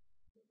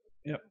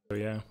 Yep. So,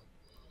 yeah.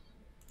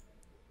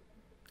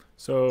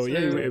 So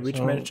yeah, which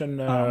mentioned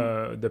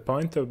the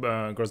point of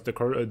across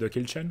the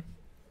kill chain.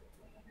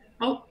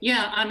 Oh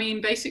yeah, I mean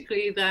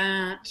basically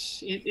that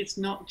it's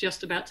not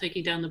just about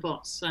taking down the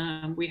bots.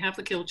 We have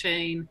the kill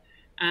chain,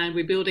 and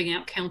we're building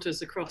out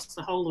counters across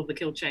the whole of the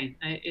kill chain.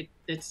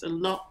 It's a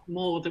lot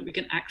more that we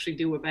can actually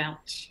do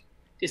about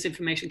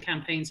disinformation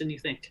campaigns than you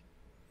think.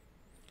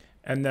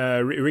 And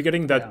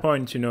regarding that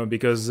point, you know,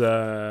 because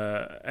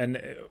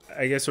and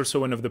I guess also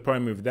one of the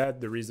problem with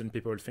that, the reason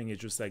people think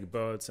it's just like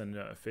bots and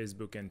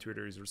Facebook and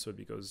Twitter is also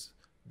because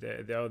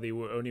they are the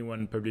only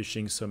one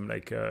publishing some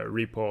like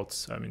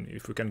reports. I mean,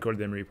 if we can call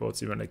them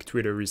reports, even like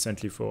Twitter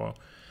recently for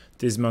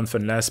this month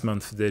and last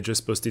month, they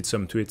just posted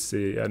some tweets.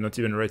 They are not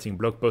even writing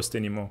blog posts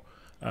anymore,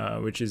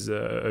 which is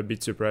a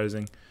bit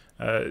surprising.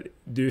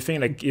 Do you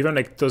think like even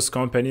like those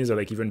companies are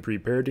like even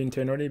prepared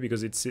internally,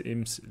 because it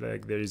seems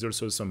like there is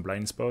also some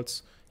blind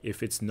spots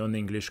if it's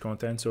non-English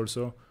content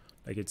also.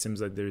 Like it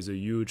seems like there is a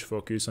huge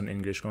focus on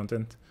English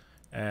content,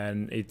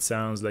 and it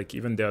sounds like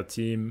even their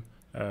team,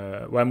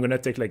 well, I'm gonna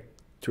take like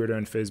Twitter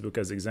and Facebook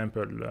as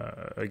example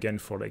again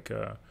for like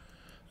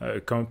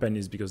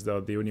companies, because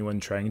they're the only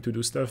one trying to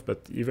do stuff,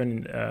 but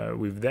even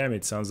with them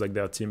it sounds like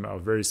their team are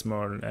very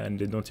small and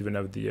they don't even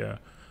have the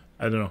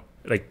I don't know,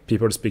 like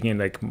people speaking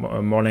like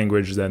more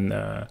language than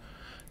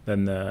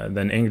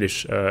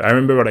English. I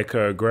remember like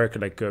Grugq,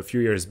 like a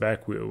few years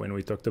back when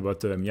we talked about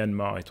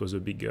Myanmar, it was a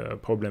big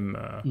problem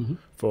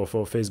for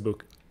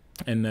Facebook.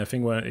 And I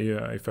think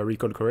if I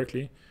recall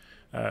correctly,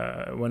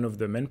 one of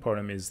the main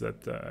problem is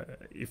that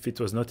if it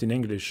was not in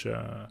English,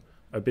 a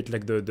bit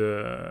like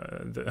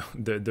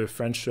the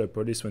French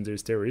police when there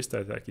is terrorist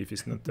attack, if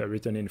it's not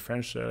written in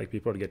French, like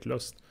people get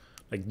lost.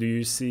 Like, do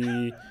you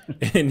see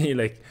any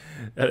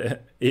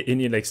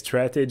like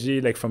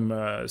strategy like from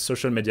a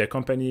social media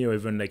company or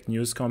even like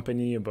news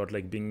company about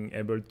like being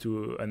able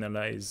to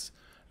analyze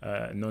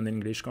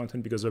non-English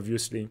content? Because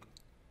obviously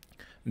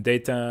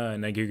data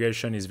and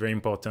aggregation is very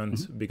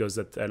important, because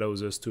that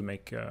allows us to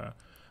make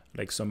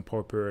like some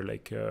proper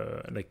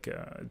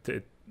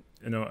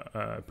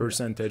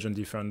percentage on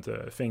different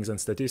things and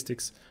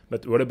statistics.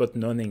 But what about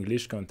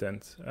non-English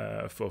content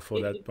for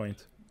that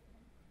point?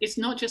 It's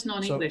not just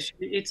non-English.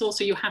 It's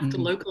also you have to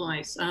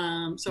localize.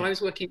 So I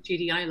was working at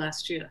GDI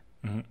last year,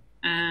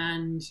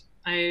 and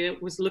I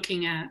was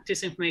looking at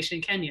disinformation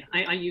in Kenya.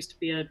 I used to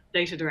be a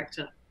data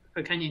director for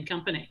a Kenyan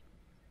company,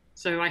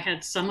 so I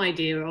had some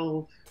idea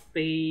of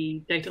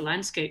the data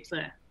landscape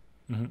there.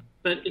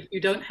 But if you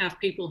don't have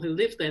people who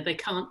live there, they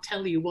can't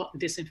tell you what the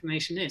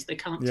disinformation is. They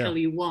can't tell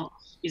you what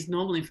is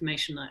normal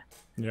information there.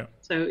 Yeah.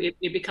 So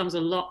it becomes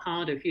a lot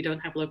harder if you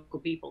don't have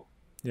local people.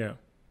 Yeah.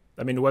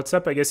 I mean,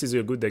 WhatsApp, I guess, is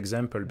a good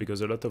example, because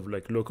a lot of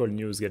like local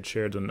news get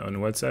shared on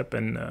WhatsApp,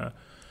 and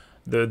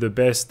the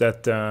best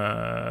that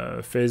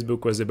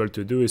Facebook was able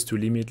to do is to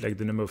limit like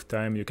the number of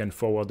time you can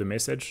forward the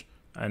message,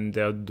 and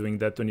they're doing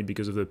that only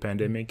because of the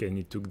pandemic, and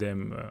it took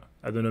them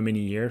I don't know, many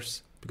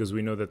years, because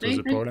we know that was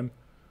a problem.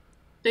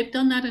 They've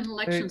done that in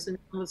elections in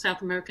the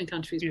South American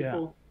countries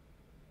before.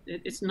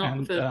 It's not.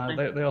 And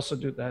they also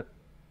did that.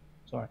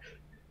 Sorry.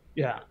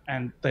 Yeah,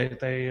 and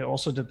they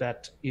also did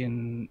that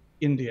in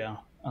India.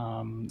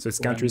 So it's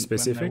country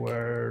specific?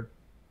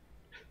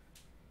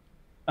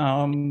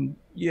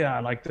 Yeah,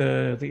 like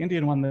the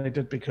Indian one they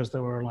did because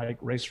there were like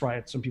race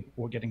riots and people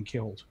were getting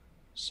killed.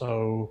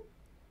 So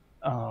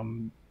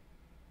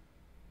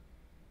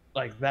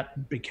like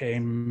that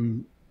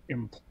became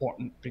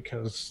important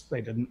because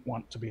they didn't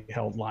want to be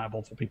held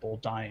liable for people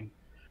dying,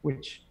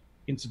 which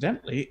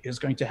incidentally is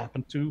going to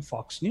happen to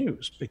Fox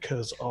News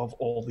because of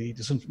all the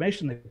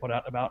disinformation they put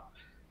out about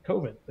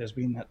COVID. There's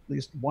been at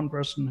least one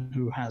person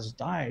who has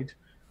died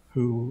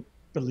who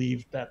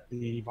believed that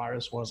the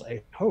virus was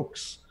a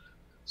hoax.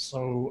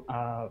 So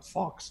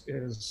Fox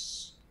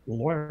is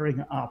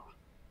lawyering up,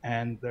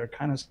 and they're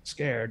kind of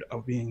scared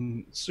of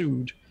being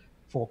sued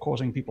for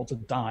causing people to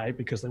die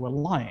because they were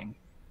lying,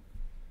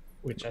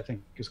 which I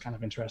think is kind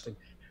of interesting.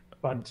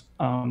 But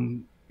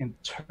in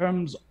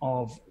terms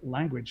of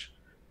language,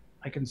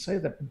 I can say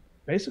that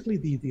basically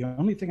the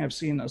only thing I've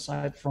seen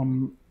aside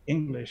from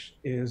English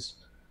is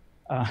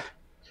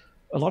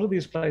a lot of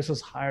these places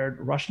hired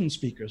Russian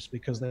speakers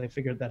because they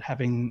figured that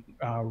having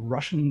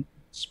Russian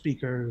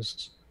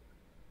speakers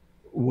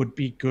would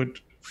be good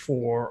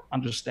for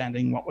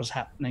understanding what was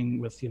happening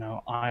with,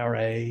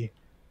 IRA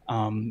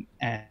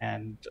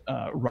and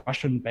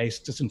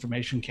Russian-based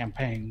disinformation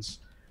campaigns.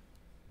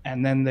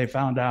 And then they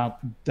found out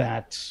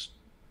that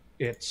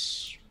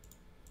it's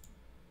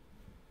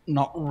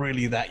not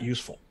really that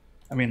useful.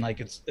 I mean, like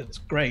it's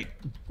great,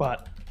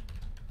 but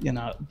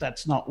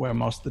that's not where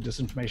most of the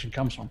disinformation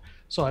comes from.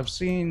 So I've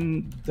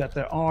seen that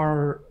there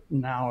are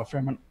now a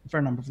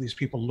fair number of these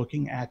people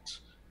looking at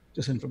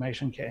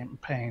disinformation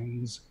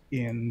campaigns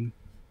in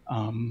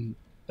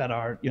that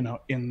are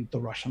in the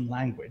Russian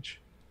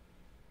language.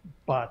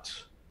 But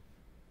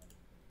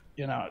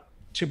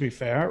to be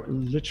fair,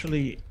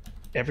 literally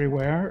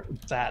everywhere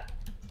that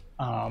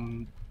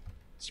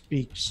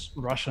speaks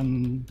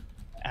Russian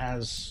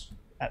as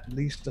at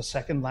least a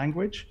second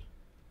language,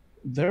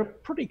 they're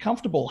pretty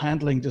comfortable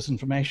handling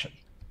disinformation.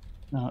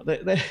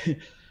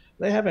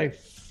 They have a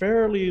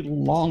fairly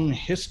long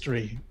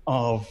history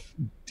of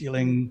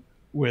dealing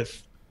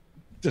with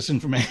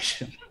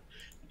disinformation.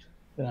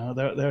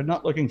 They're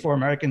not looking for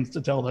Americans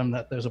to tell them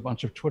that there's a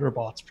bunch of Twitter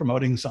bots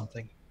promoting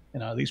something.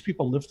 These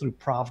people live through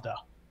Pravda.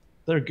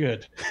 They're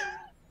good.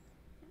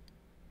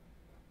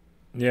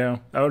 Yeah,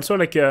 also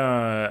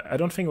I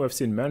don't think we've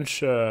seen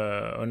much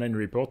online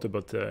report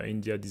about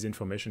India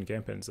disinformation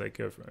campaigns, like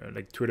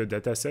Twitter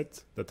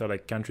datasets that are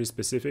like country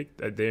specific.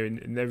 They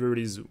never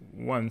release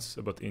once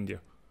about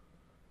India.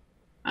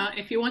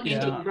 If you want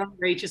India, Rung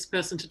Rage is a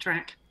person to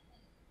track.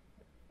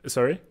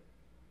 Sorry?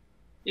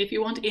 If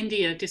you want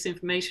India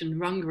disinformation,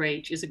 Rung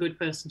Rage is a good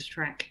person to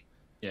track.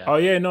 Yeah. Oh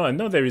yeah,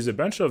 no, there is a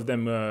bunch of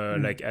them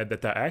that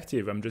are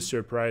active. I'm just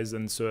surprised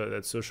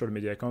that social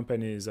media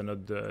companies are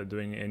not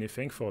doing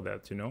anything for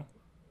that,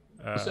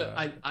 So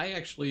I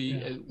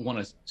actually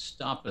want to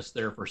stop us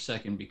there for a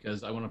second,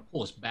 because I want to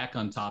pull us back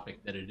on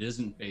topic that it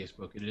isn't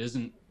Facebook, it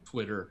isn't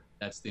Twitter.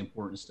 That's the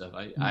important stuff.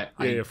 I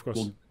of course.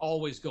 will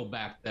always go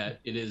back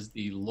that it is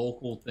the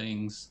local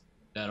things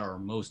that are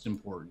most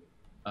important.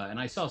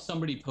 And I saw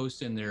somebody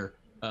post in there,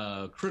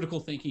 critical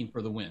thinking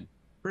for the win.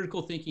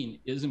 Critical thinking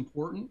is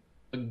important.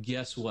 But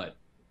guess what?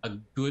 A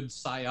good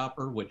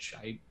PSYOPer, which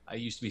I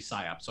used to be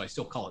PSYOP, so I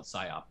still call it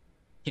PSYOP,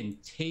 can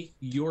take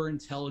your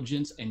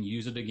intelligence and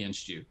use it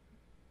against you.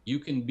 You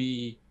can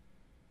be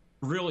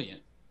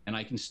brilliant, and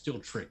I can still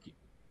trick you.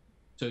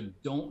 So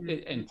don't,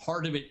 and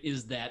part of it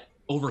is that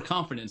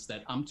overconfidence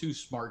that I'm too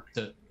smart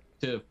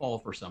to fall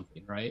for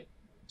something, right?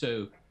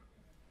 So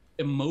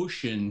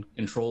emotion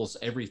controls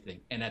everything.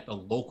 And at the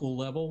local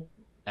level,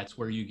 that's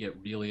where you get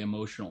really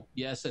emotional.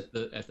 Yes, at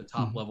the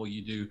top level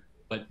you do,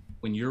 but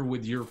when you're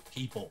with your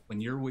people,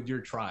 when you're with your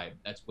tribe,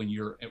 that's when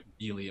you're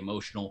really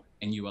emotional,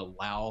 and you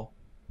allow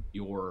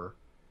your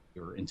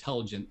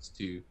intelligence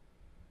to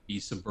be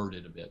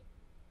subverted a bit.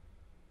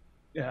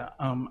 Yeah,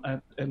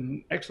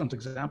 an excellent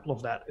example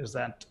of that is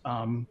that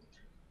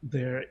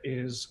there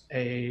is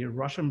a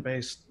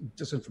Russian-based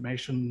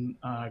disinformation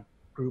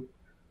group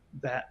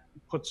that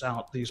puts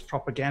out these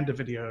propaganda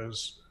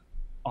videos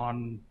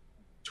on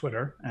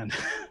Twitter, and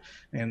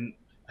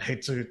I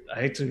hate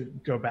to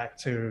go back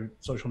to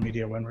social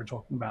media when we're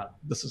talking about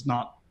this is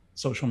not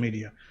social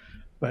media,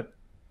 but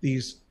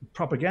these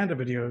propaganda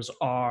videos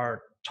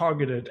are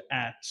targeted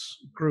at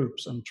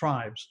groups and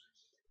tribes,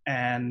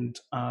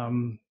 and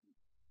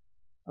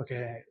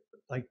okay,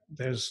 like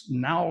there's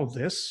now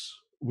this,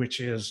 which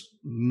is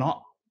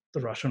not the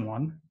Russian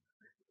one,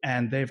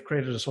 and they've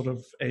created a sort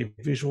of a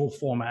visual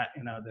format.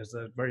 There's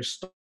a very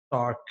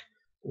stark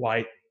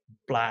white,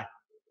 black,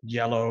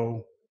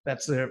 yellow.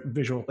 That's their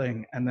visual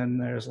thing. And then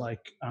there's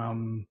like,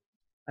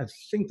 I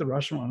think the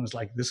Russian one is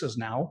like, this is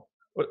now.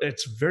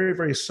 It's very,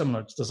 very similar.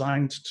 It's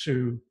designed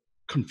to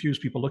confuse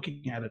people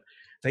looking at it.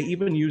 They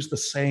even use the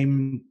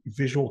same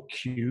visual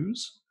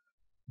cues,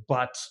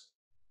 but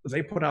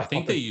they put out. I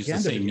think they use the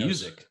same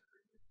music.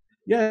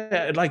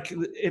 Yeah, like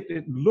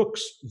it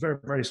looks very,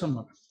 very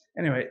similar.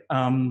 Anyway,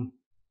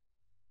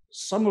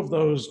 some of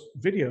those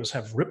videos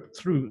have ripped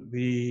through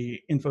the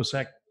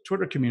InfoSec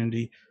Twitter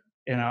community,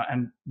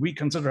 and we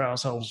consider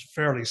ourselves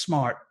fairly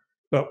smart.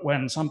 But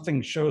when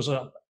something shows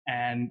up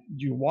and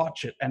you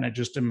watch it and it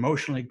just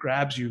emotionally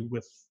grabs you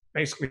with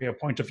basically a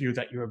point of view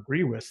that you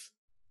agree with,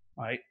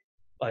 right?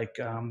 Like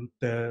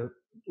the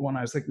one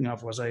I was thinking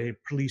of was a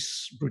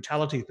police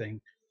brutality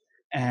thing,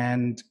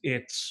 and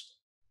it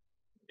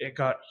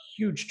got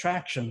huge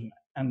traction.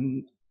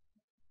 And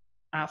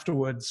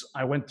afterwards,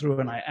 I went through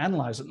and I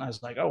analyzed it, and I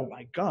was like, "Oh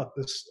my God,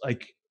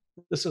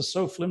 this is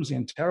so flimsy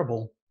and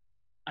terrible.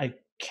 I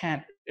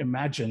can't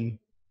imagine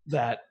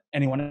that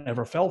anyone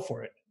ever fell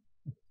for it,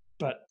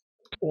 but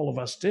all of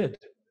us did."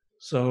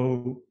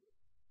 So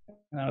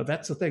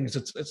that's the thing.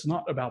 It's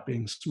not about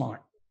being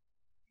smart.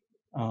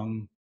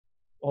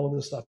 All of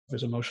this stuff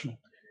is emotional,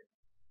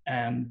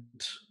 and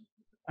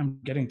I'm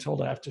getting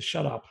told I have to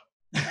shut up.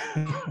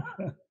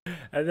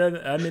 And then,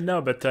 I mean,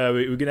 no, but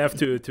we're gonna have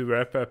to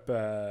wrap up.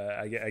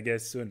 I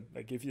guess soon.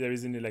 Like, if there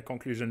is any like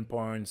conclusion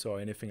points or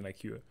anything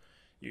like you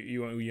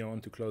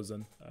want to close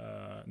on.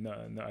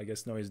 No, I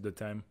guess now is the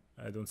time.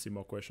 I don't see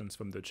more questions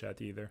from the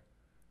chat either.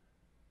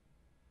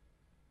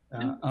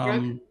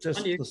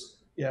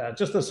 yeah,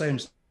 just the same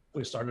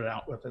we started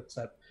out with. It's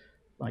that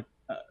like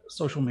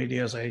social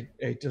media is a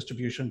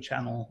distribution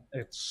channel.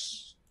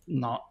 It's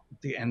not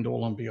the end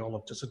all and be all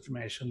of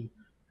disinformation.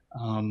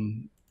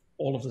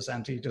 All of this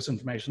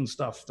anti-disinformation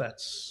stuff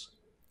that's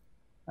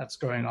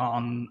going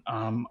on,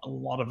 a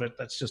lot of it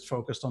that's just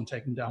focused on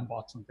taking down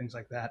bots and things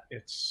like that.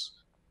 It's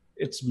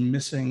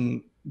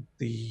missing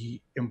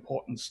the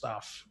important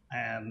stuff,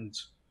 and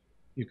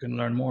you can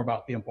learn more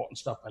about the important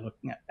stuff by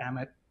looking at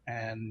Amit.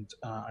 And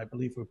I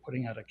believe we're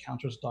putting out a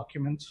counters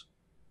document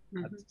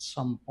at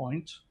some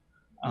point.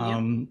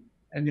 And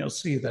you'll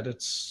see that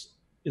it's,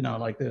 you know,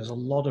 like there's a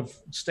lot of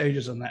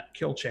stages in that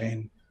kill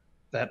chain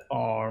that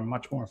are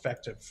much more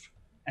effective.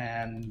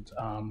 And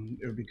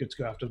it would be good to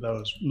go after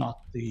those,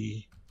 not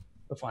the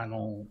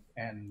final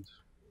end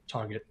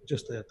target,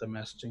 just the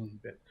messaging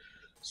bit.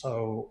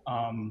 So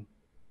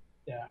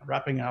yeah,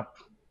 wrapping up,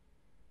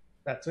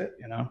 that's it,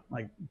 you know,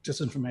 like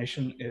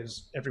disinformation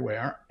is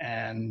everywhere,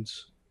 and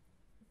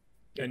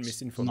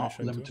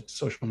misinformation not limited to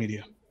social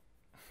media.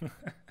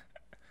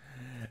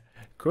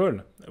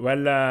 Cool.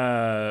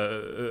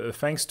 Well,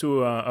 thanks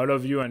to all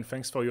of you, and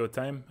thanks for your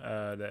time.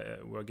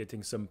 We're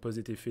getting some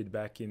positive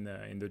feedback in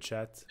the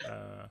chat,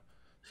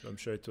 so I'm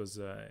sure it was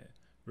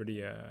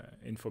really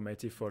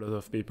informative for a lot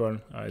of people.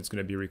 It's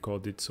going to be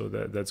recorded, so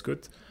that's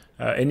good.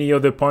 Any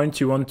other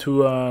point you want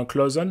to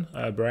close on,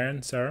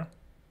 Brian, Sarah?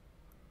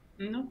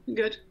 No,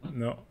 good.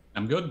 No,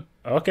 I'm good.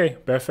 Okay,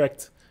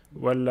 perfect.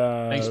 Well,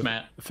 thanks,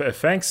 Matt.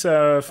 Thanks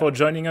for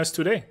joining us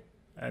today.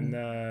 And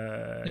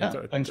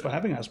yeah, thanks for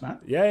having us,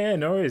 Matt. Yeah,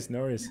 no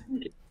worries.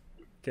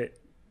 Okay.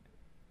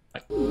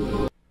 Bye.